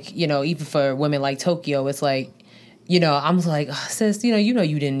really like, you know, even for women like Tokyo, it's like, you know, I'm like, oh, sis, you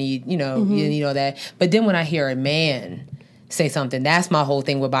didn't need, you didn't need all that. But then when I hear a man say something, that's my whole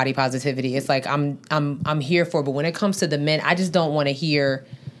thing with body positivity. It's like I'm here for it. But when it comes to the men, I just don't want to hear,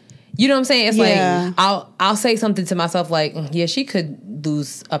 you know what I'm saying? It's like I'll say something to myself like, yeah, she could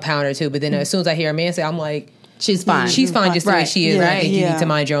lose a pound or two. But then as soon as I hear a man say, I'm like, she's fine. She's fine just the way she is. Right. I think you need to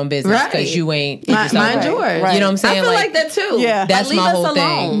mind your own business because you ain't mind yours. Right. You know what I'm saying? I feel like that too. Yeah. That's my whole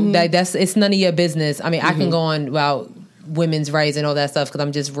thing. Like, it's none of your business. I mean, I can go on about women's rights and all that stuff because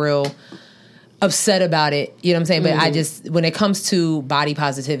I'm just real upset about it. You know what I'm saying? But I just, when it comes to body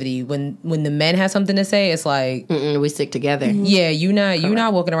positivity, when the men have something to say, it's like we stick together. Yeah, you're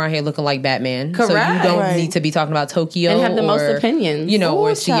not walking around here looking like Batman. Correct. So you don't need to be talking about Tokyo and have the most opinions. You know,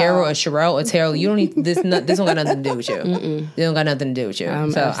 or Sierra or Sherelle or Terrell. You don't need this. This don't got nothing to do with you. They don't got nothing to do with you.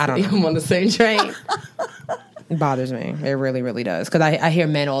 So I don't know. I'm on the same train. It bothers me. It really, really does. Because I hear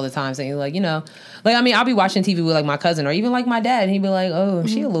men all the time saying, like, you know, like, I mean, I'll be watching TV with, like, my cousin or even, like, my dad, and he'd be like, oh,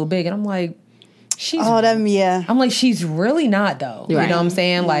 she a little big. And I'm like, I'm like, she's really not, though. Right. You know what I'm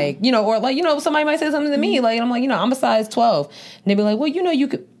saying? Like, you know, or, like, you know, somebody might say something to me, like, and I'm like, you know, I'm a size 12. And they'd be like, well, you know,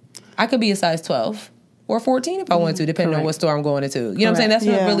 I could be a size 12. Or 14 if I want to, depending on what store I'm going into. You know what I'm saying? That's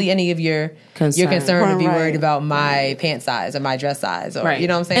not really any of your concern to be worried about my pant size or my dress size. Or, you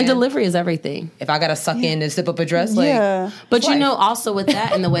know what I'm saying? And delivery is everything. If I got to suck in and zip up a dress, like... But you know, also with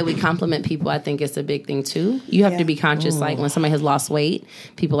that and the way we compliment people, I think it's a big thing too. You have to be conscious, like when somebody has lost weight,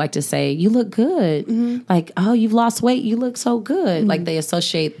 people like to say, you look good. Like, oh, you've lost weight, you look so good. Like they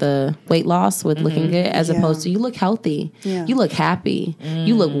associate the weight loss with looking good as opposed to you look healthy. You look happy.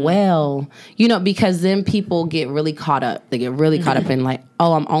 You look well. You know, because then people get really caught up. They get really caught up in like,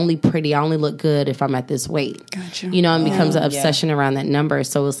 oh, I'm only pretty. I only look good if I'm at this weight. Gotcha. You know, and becomes an obsession around that number.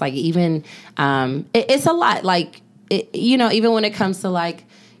 So it's like even, it's a lot. Like, you know, even when it comes to like,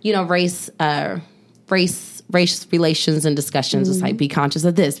 you know, race relations and discussions, it's like, be conscious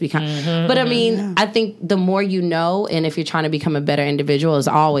of this. But I mean, I think the more you know, and if you're trying to become a better individual, is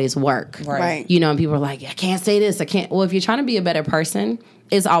always work. Right. You know, and people are like, I can't say this. I can't. Well, if you're trying to be a better person,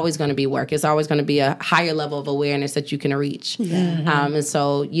 it's always going to be work. It's always going to be a higher level of awareness that you can reach. And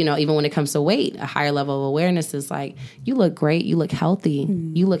so, you know, even when it comes to weight, a higher level of awareness is like, you look great, you look healthy,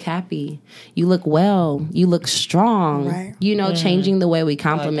 you look happy, you look well, you look strong. You know, changing the way we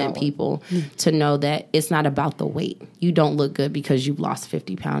compliment people to know that it's not about the weight. You don't look good because you've lost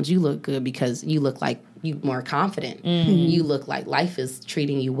 50 pounds. You look good because you look like you're more confident. You look like life is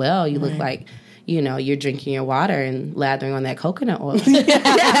treating you well. You look like, you know, you're drinking your water and lathering on that coconut oil. Yes.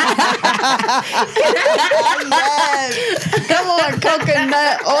 Come on,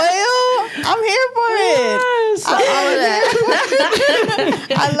 coconut oil. I'm here for it. Yes, all of that.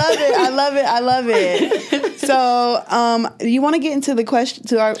 I love it. So, you want to get into the question,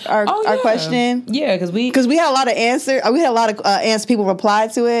 to our question? Yeah, because we had a lot of answers. We had a lot of answers. People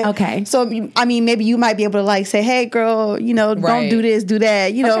replied to it. Okay. So, I mean, maybe you might be able to like say, hey, girl, you know, don't do this, do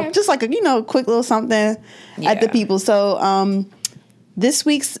that. You know, just like a, you know, quick little something at the people. So, this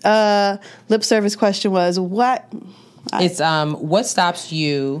week's lip service question was what stops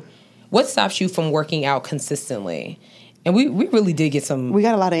you from working out consistently? And we really did get some. We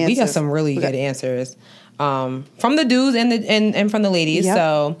got a lot of answers. We got some really good answers from the dudes and from the ladies. Yep.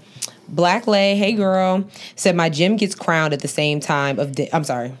 So Black Lay, hey girl, said my gym gets crowned at the same time of day. I'm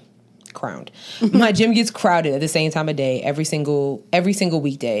sorry. Crowned. My gym gets crowded at the same time of day every single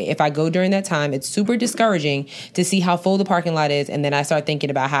weekday. If I go during that time, it's super discouraging to see how full the parking lot is, and then I start thinking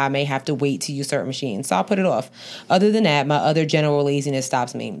about how I may have to wait to use certain machines. So I'll put it off. Other than that, my other general laziness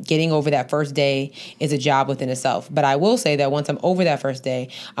stops me. Getting over that first day is a job within itself. But I will say that once I'm over that first day,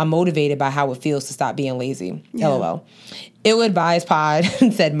 I'm motivated by how it feels to stop being lazy. LOL. Ill advised pod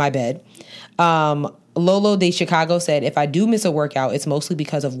said my bed. Lolo de Chicago said, if I do miss a workout, it's mostly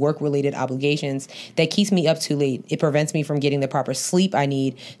because of work-related obligations that keeps me up too late. It prevents me from getting the proper sleep I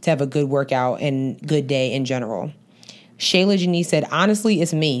need to have a good workout and good day in general. Shayla Janice said, honestly,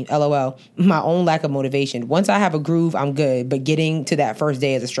 it's me, LOL, my own lack of motivation. Once I have a groove, I'm good, but getting to that first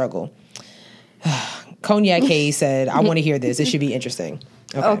day is a struggle. Cognac K said, I want to hear this. It should be interesting.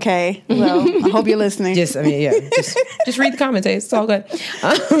 Okay. Well, I hope you're listening. Just read the comments. It's all good.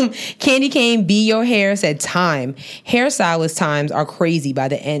 Candy Cane Be Your Hair said, time. Hairstylist times are crazy. By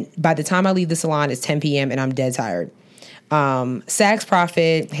the time I leave the salon, it's 10 p.m. and I'm dead tired. Sax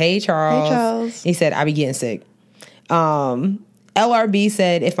Prophet, hey Charles. He said, I be getting sick. LRB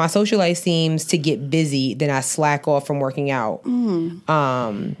said, if my social life seems to get busy, then I slack off from working out.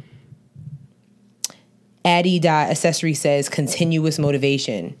 Addy.accessory says continuous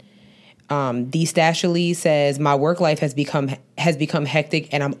motivation. The Stashily says my work life has become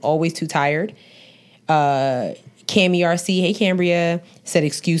hectic and I'm always too tired. Cami RC, hey Cambria, said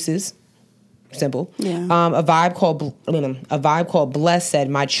excuses. Simple. Yeah. A vibe called Bless said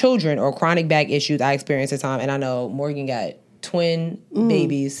my children or chronic back issues I experience at the time, and I know Morgan got twin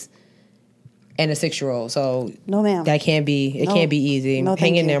babies and a 6-year-old, so no, ma'am. That can't be easy. No,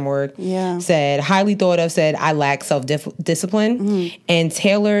 hang in there, Morg. Yeah. Said highly thought of. Said I lack self-discipline. And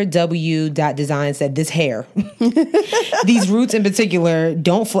Taylor W.Design said this hair, these roots in particular,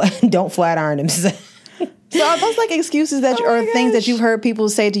 don't flat iron them. So are those like excuses that or things that you've heard people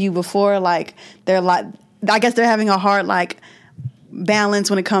say to you before? Like they're like, I guess they're having a hard like balance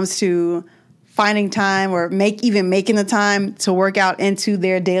when it comes to finding time or making the time to work out into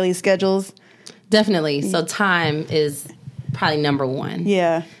their daily schedules. Definitely. So time is probably number one.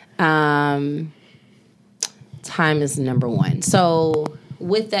 Yeah. Time is number one. So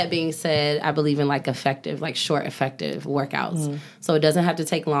with that being said, I believe in like short, effective workouts. So it doesn't have to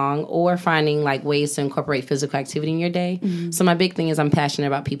take long, or finding like ways to incorporate physical activity in your day. So my big thing is I'm passionate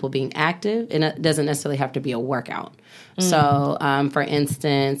about people being active, and it doesn't necessarily have to be a workout. So, for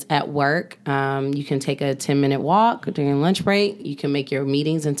instance, at work, you can take a 10-minute walk during lunch break. You can make your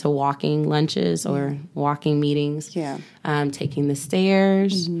meetings into walking lunches or walking meetings. Yeah. Taking the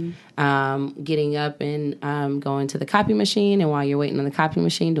stairs, getting up and going to the copy machine, and while you're waiting on the copy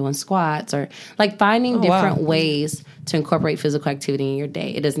machine, doing squats, or like finding different ways to incorporate physical activity in your day.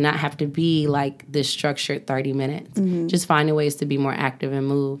 It does not have to be like this structured 30 minutes. Just finding ways to be more active and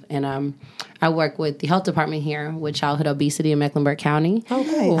move. And I work with the health department here with childhood obesity in Mecklenburg County. Oh,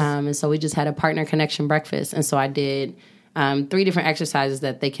 nice. And so we just had a partner connection breakfast. And so I did 3 different exercises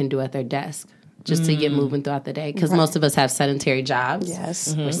that they can do at their desk just to get moving throughout the day. Because most of us have sedentary jobs.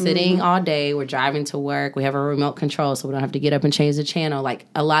 Yes. We're sitting all day. We're driving to work. We have a remote control, so we don't have to get up and change the channel. Like,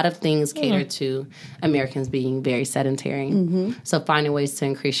 a lot of things cater to Americans being very sedentary. So finding ways to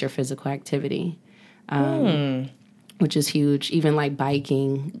increase your physical activity, which is huge. Even like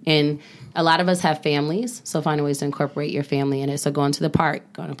biking. And a lot of us have families, so finding ways to incorporate your family in it. So going to the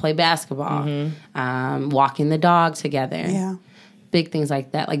park, going to play basketball, walking the dog together. Yeah. Big things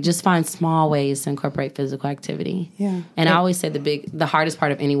like that. Like, just find small ways to incorporate physical activity. Yeah. And I always say the hardest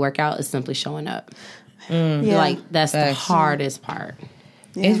part of any workout is simply showing up. Yeah. Like, that's the hardest part.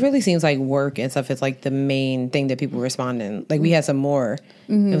 Yeah. It really seems like work and stuff is like the main thing that people respond in. Like, we had some more.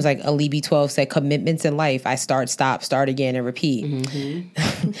 It was like Alibi 12 said, commitments in life. I start, start again, and repeat.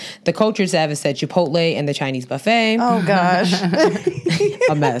 The Culture Savage said Chipotle and the Chinese buffet. Oh, gosh.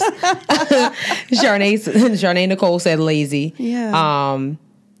 A mess. Charnay Nicole said lazy. Yeah.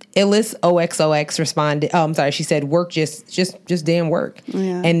 Illis OXOX responded. Oh, I'm sorry. She said work, just damn work.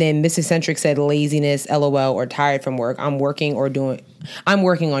 Yeah. And then Mrs. Centric said laziness, LOL, or tired from work. I'm working on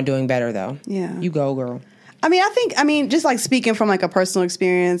doing better though. Yeah. You go, girl. I mean, just like speaking from like a personal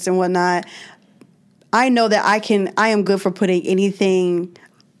experience and whatnot, I know that I am good for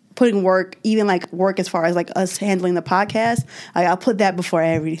putting work, even like work as far as like us handling the podcast. I'll put that before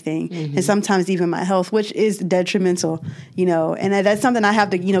everything. And sometimes even my health, which is detrimental, and that's something I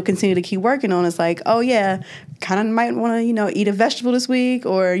have to, continue to keep working on. It's like, oh yeah, kind of might want to, eat a vegetable this week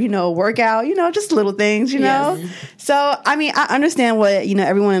or, work out, just little things, Yes. So, I mean, I understand what,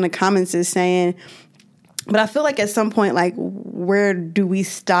 everyone in the comments is saying. But I feel like at some point, like, where do we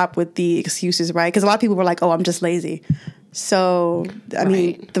stop with the excuses, right? Because a lot of people were like, oh, I'm just lazy. So, I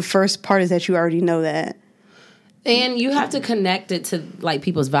mean, the first part is that you already know that. And you have to connect it to, like,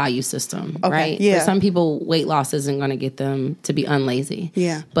 people's value system, right? Yeah. For some people, weight loss isn't going to get them to be unlazy.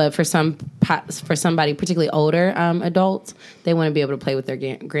 Yeah. But for somebody, particularly older adults, they want to be able to play with their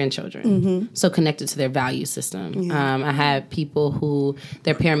grandchildren. So connected to their value system. Yeah. I have people who,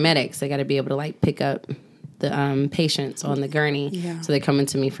 they're paramedics. They got to be able to, like, pick up the patients on the gurney. Yeah. So they're coming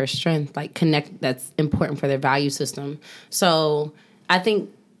to me for strength, like connect. That's important for their value system. So I think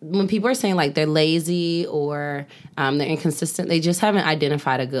when people are saying like they're lazy or they're inconsistent, they just haven't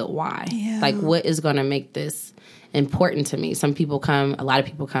identified a good why. Yeah. Like what is going to make this important to me? A lot of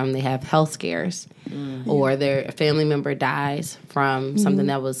people come, they have health scares or their family member dies from something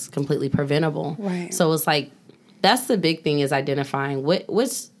that was completely preventable. Right. So it's like, that's the big thing, is identifying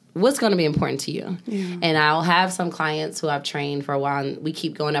what's going to be important to you. Yeah. And I'll have some clients who I've trained for a while, and we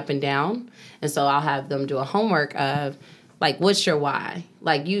keep going up and down. And so I'll have them do a homework of, like, what's your why?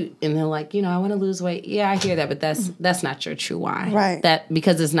 Like, and they're like, I want to lose weight. Yeah, I hear that, but that's not your true why. Right. That,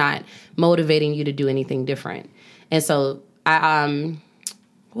 because it's not motivating you to do anything different. And so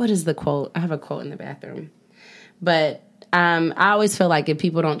what is the quote? I have a quote in the bathroom. But I always feel like if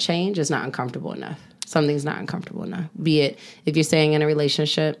people don't change, it's not uncomfortable enough. Something's not uncomfortable enough. Be it if you're staying in a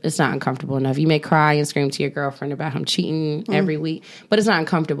relationship, it's not uncomfortable enough. You may cry and scream to your girlfriend about him cheating every week, but it's not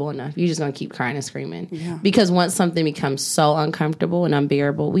uncomfortable enough. You're just going to keep crying and screaming. Yeah. Because once something becomes so uncomfortable and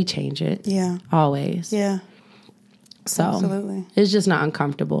unbearable, we change it. Yeah. Always. Yeah. So absolutely. It's just not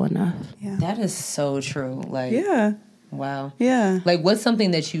uncomfortable enough. Yeah. That is so true. Like, yeah. Wow. Yeah. Like, what's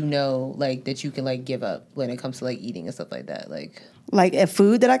something that like, that you can, like, give up when it comes to, like, eating and stuff like that? Like a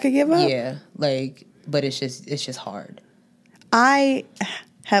food that I could give up? Yeah. Like, but it's just hard. I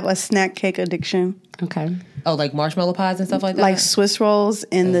have a snack cake addiction. Okay. Oh, like marshmallow pies and stuff like that? Like Swiss rolls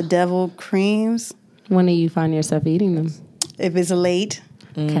and the devil creams. When do you find yourself eating them? If it's late.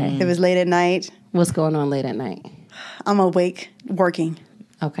 Okay. If it's late at night. What's going on late at night? I'm awake working.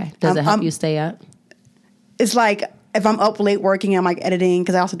 Okay. Does it help you stay up? It's like if I'm up late working, I'm like editing,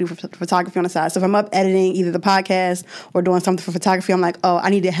 because I also do photography on the side. So if I'm up editing either the podcast or doing something for photography, I'm like, oh, I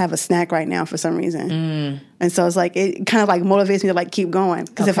need to have a snack right now for some reason. And so it's like, it kind of like motivates me to like keep going.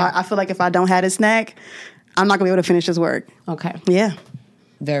 Because if I feel like if I don't have a snack, I'm not going to be able to finish this work. Okay. Yeah.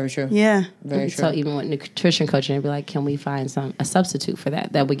 Very true. Yeah. Very true. So even with nutrition coaching, it'd be like, can we find a substitute for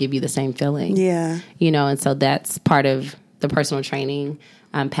that would give you the same feeling? Yeah. And so that's part of the personal training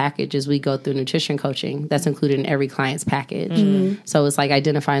package, is we go through nutrition coaching. That's included in every client's package. So it's like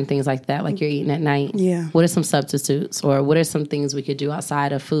identifying things like that, like you're eating at night. Yeah. What are some substitutes, or what are some things we could do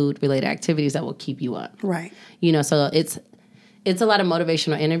outside of food-related activities that will keep you up? Right. So it's a lot of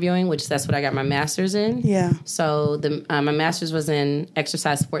motivational interviewing, which that's what I got my master's in. Yeah. So my master's was in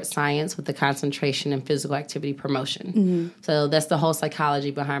exercise sports science with the concentration in physical activity promotion. So that's the whole psychology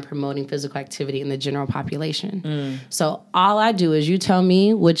behind promoting physical activity in the general population. So all I do is you tell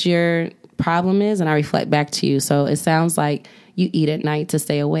me what your problem is, and I reflect back to you. So it sounds like you eat at night to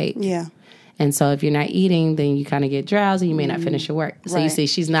stay awake. Yeah. And so if you're not eating, then you kind of get drowsy. You may not finish your work. So you see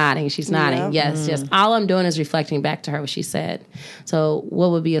she's nodding. She's nodding. Yeah. Yes. All I'm doing is reflecting back to her what she said. So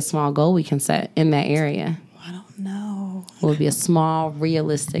what would be a small goal we can set in that area? I don't know. What would be a small,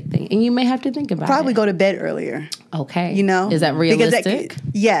 realistic thing? And you may have to think about Probably it. go to bed earlier. Okay. Is that realistic?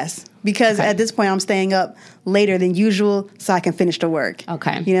 Yes. Because at this point, I'm staying up later than usual so I can finish the work.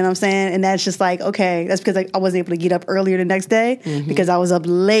 Okay. You know what I'm saying? And that's just like, okay, that's because I wasn't able to get up earlier the next day because I was up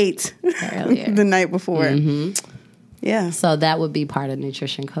late the night before. Yeah. So that would be part of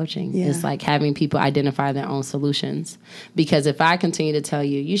nutrition coaching. Yeah. It's like having people identify their own solutions. Because if I continue to tell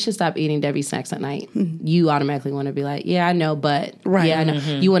you should stop eating Debbie snacks at night, you automatically want to be like, yeah, I know, but yeah, I know.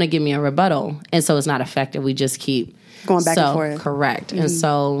 You want to give me a rebuttal. And so it's not effective. We just keep going back and forth. Correct. And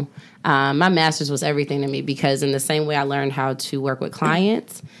so my master's was everything to me, because in the same way I learned how to work with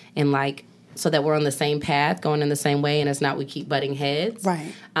clients and like, so that we're on the same path, going in the same way, and it's not we keep butting heads.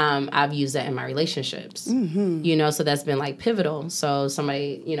 Right. I've used that in my relationships. So that's been like pivotal. So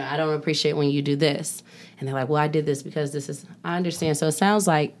somebody, I don't appreciate when you do this. And they're like, well, I did this because I understand. So it sounds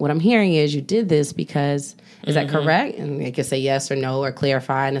like what I'm hearing is you did this because, is that correct? And they can say yes or no or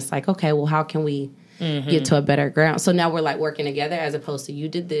clarify. And it's like, okay, well, how can we get to a better ground? So now we're like working together, as opposed to you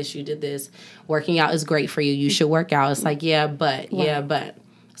did this. Working out is great for you. You should work out. It's like, yeah, but.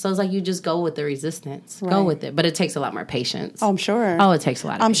 So it's like you just go with the resistance. Right. Go with it. But it takes a lot more patience. Oh, I'm sure. Oh, it takes a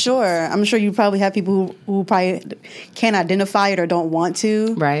lot of patience. I'm sure you probably have people who probably can't identify it or don't want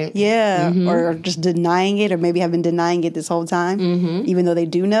to. Right. Yeah. Or just denying it, or maybe have been denying it this whole time, even though they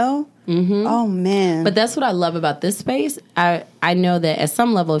do know. Oh, man. But that's what I love about this space. I know that at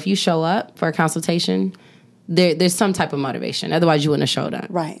some level, if you show up for a consultation, there's some type of motivation. Otherwise, you wouldn't have showed up.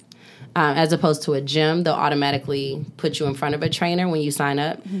 Right. As opposed to a gym, they'll automatically put you in front of a trainer when you sign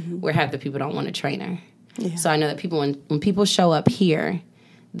up, where half the people don't want a trainer. Yeah. So I know that people, when people show up here,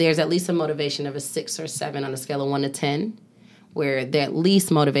 there's at least a motivation of a 6 or 7 on a scale of 1 to 10, where they're at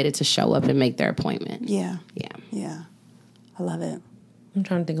least motivated to show up and make their appointment. Yeah. Yeah. Yeah. I love it. I'm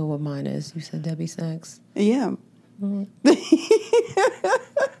trying to think of what mine is. You said Debbie snacks. Yeah. Mine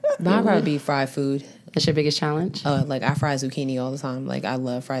probably be fried food. That's your biggest challenge? Like I fry zucchini all the time. Like I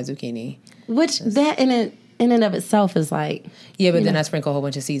love fried zucchini. Which that in and of itself is like... Yeah, but then I sprinkle a whole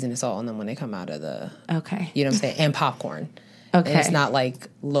bunch of seasoning salt on them when they come out of the... Okay. You know what I'm saying? And popcorn. Okay. And it's not like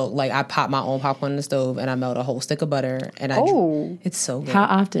I pop my own popcorn in the stove and I melt a whole stick of butter and it's so good. How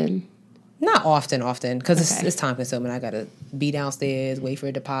often? Not often, because it's time consuming. I gotta be downstairs, wait for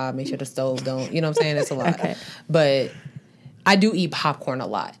it to pop, make sure the stove don't. You know what I'm saying? It's a lot. Okay. But I do eat popcorn a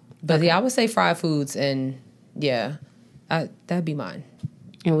lot. But yeah, I would say fried foods and that'd be mine.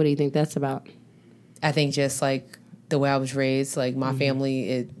 And what do you think that's about? I think just like the way I was raised, like my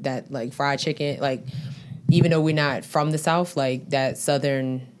family, that like fried chicken, like even though we're not from the South, like that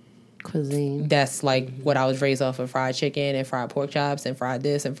Southern cuisine, that's like what I was raised off of: fried chicken and fried pork chops and fried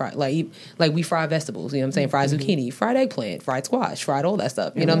this and fried like we fry vegetables. You know what I'm saying? Fried zucchini, fried eggplant, fried squash, fried all that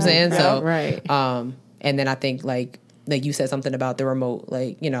stuff. You know what I'm saying? So right. And then I think like you said something about the remote.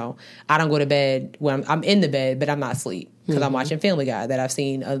 Like, you know, I don't go to bed when I'm in the bed, but I'm not asleep because I'm watching Family Guy that I've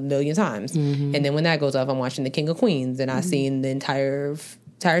seen a million times. And then when that goes off, I'm watching The King of Queens and I've seen the entire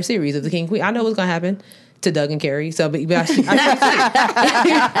series of The King of Queens. I know what's gonna happen to Doug and Carrie. So, but I should be asleep. You know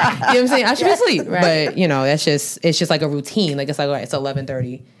what I'm saying? I should be asleep. Right. But you know, it's just like a routine. Like it's like, all right, it's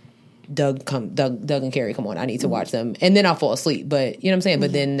 11:30. Doug and Carrie come on. I need to watch them, and then I'll fall asleep. But you know what I'm saying.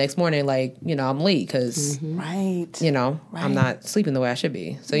 But then next morning, like, you know, I'm late because you know I'm not sleeping the way I should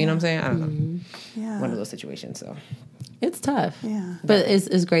be. So you know what I'm saying. I don't know. Yeah. One of those situations. So it's tough. Yeah. But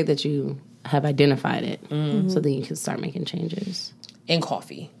it's great that you have identified it, so then you can start making changes. And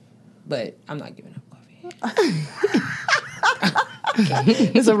coffee, but I'm not giving up coffee.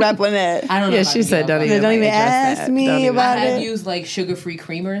 It's a wrap on that. I don't know. Yeah, she said don't even ask me about it. I have used like sugar-free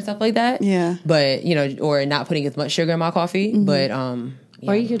creamer and stuff like that. Yeah. But, you know, or not putting as much sugar in my coffee. But,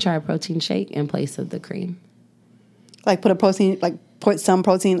 Or you could try a protein shake in place of the cream. Like put some of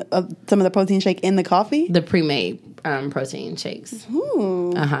the protein shake in the coffee? The pre-made protein shakes.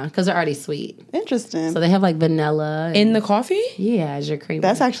 Ooh. Because they're already sweet. Interesting. So they have like vanilla. In the coffee? Yeah, as your creamer.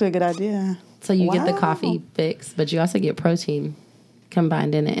 That's actually a good idea. So you get the coffee fix, but you also get protein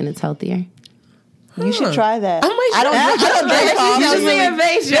combined in it, and it's healthier. You should try that. I don't drink coffee. You see your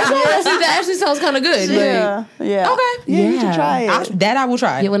face. That actually sounds kind of good. Yeah. Yeah. Okay. Yeah, you should try it. I will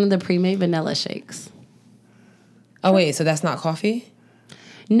try. Get one of the pre-made vanilla shakes. Oh, wait, so that's not coffee?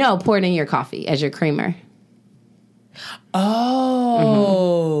 No, pour it in your coffee as your creamer.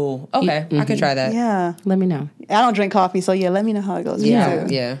 Oh. Okay, I can try that. Yeah. Let me know. I don't drink coffee, so let me know how it goes.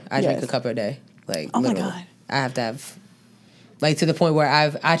 Yeah. I drink a cup a day. Like, oh my God. I have to have, like, to the point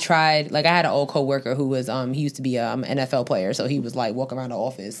where I tried, like, I had an old coworker who was, he used to be an NFL player, so he was, like, walking around the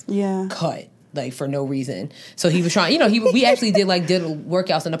office. Yeah. Cut. Like, for no reason. So he was trying, you know, we actually did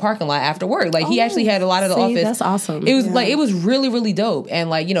workouts in the parking lot after work. Like, he actually had a lot of the office. That's awesome. It was like, it was really, really dope. And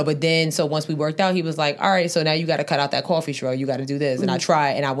like, you know, but then, so once we worked out, he was like, all right, so now you got to cut out that coffee straw. You got to do this. And I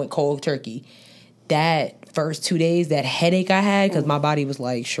tried, and I went cold turkey. That first 2 days, that headache I had, because my body was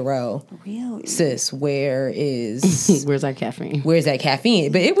like, Sherelle, really? Sis, where's that caffeine? Where's that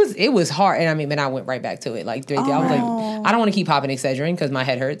caffeine? But it was hard, and I mean, I went right back to it. Like 3 days, I was like, I don't want to keep popping Excedrin because my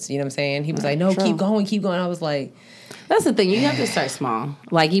head hurts. You know what I'm saying? He was like, no, keep going. I was like, that's the thing. You have to start small.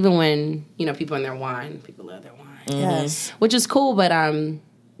 Like even when you know people in their wine, people love their wine. Yes, which is cool, but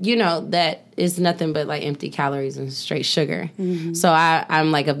you know, that is nothing but like empty calories and straight sugar. So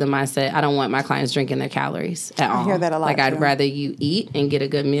I'm like of the mindset, I don't want my clients drinking their calories at all. I hear that a lot. Like I'd rather you eat and get a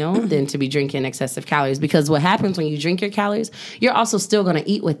good meal than to be drinking excessive calories, because what happens when you drink your calories, you're also still going to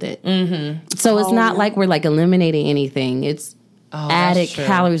eat with it. So it's not like we're like eliminating anything. It's added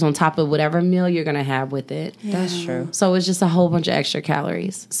calories on top of whatever meal you're going to have with it. Yeah. That's true. So it's just a whole bunch of extra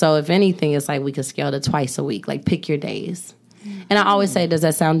calories. So if anything, it's like we could scale to twice a week. Like pick your days. And I always say, does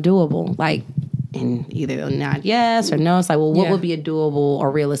that sound doable? Like, and either not yes or no. It's like, well, what would be a doable or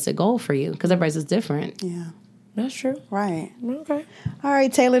realistic goal for you? Because everybody's is different. Yeah. That's true. Right. Okay. All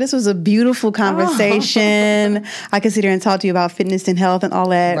right, Taylor, this was a beautiful conversation. I could sit here and talk to you about fitness and health and all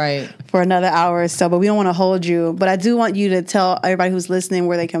that for another hour or so, but we don't want to hold you. But I do want you to tell everybody who's listening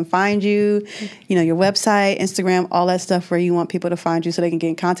where they can find you, you know, your website, Instagram, all that stuff, where you want people to find you so they can get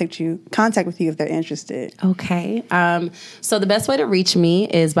in contact with you if they're interested. Okay. So the best way to reach me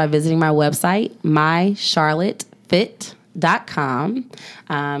is by visiting my website, mycharlottefit.com.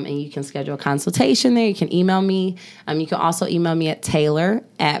 And you can schedule a consultation there. You can email me. You can also email me at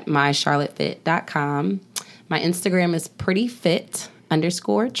taylor@mycharlottefit.com. My Instagram is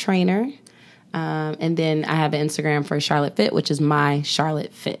prettyfit_trainer. And then I have an Instagram for Charlotte Fit, which is my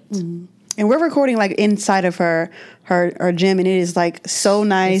Charlotte Fit. And we're recording like inside of her her gym, and it is like so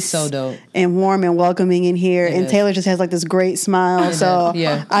nice, it's so dope, and warm and welcoming in here. And Taylor just has like this great smile. So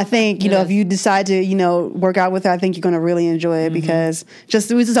I think if you decide to work out with her, I think you're going to really enjoy it because this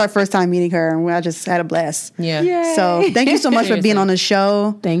is our first time meeting her, and I just had a blast. Yeah. Yay. So thank you so much for being on the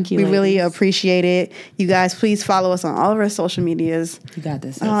show. Thank you. We really appreciate it. You guys, please follow us on all of our social medias. You got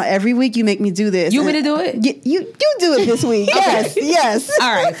this. Every week you make me do this. You want me to do it? You do it this week. Yes.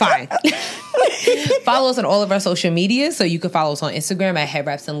 All right, fine. Follow us on all of our social media. So you can follow us on Instagram at Head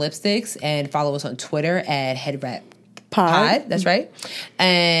Wraps and Lipsticks, and follow us on Twitter at Head Wrap Pod. That's right.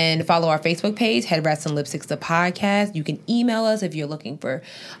 And follow our Facebook page, Head Wraps and Lipsticks, the podcast. You can email us if you're looking for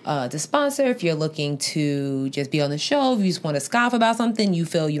to sponsor, if you're looking to just be on the show, if you just want to scoff about something, you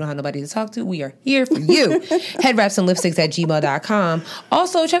feel you don't have nobody to talk to, we are here for you. headwrapsandlipsticks@gmail.com.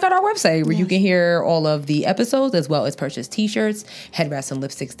 Also, check out our website where you can hear all of the episodes as well as purchase t-shirts,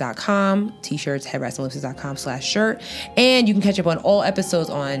 headwrapsandlipsticks.com, t-shirts, headwrapsandlipsticks.com/shirt. And you can catch up on all episodes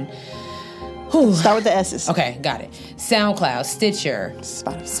on start with the S's. Okay, got it. SoundCloud, Stitcher,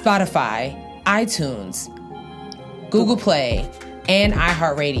 Spotify, iTunes, Google Play, and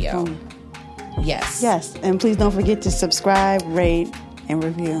iHeartRadio. Yes. Yes, and please don't forget to subscribe, rate, and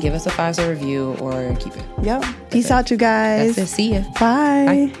review. Give us a 5-star review or keep it. Yep. Peace out, you guys. That's it. See ya.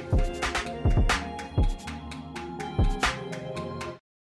 Bye. Bye.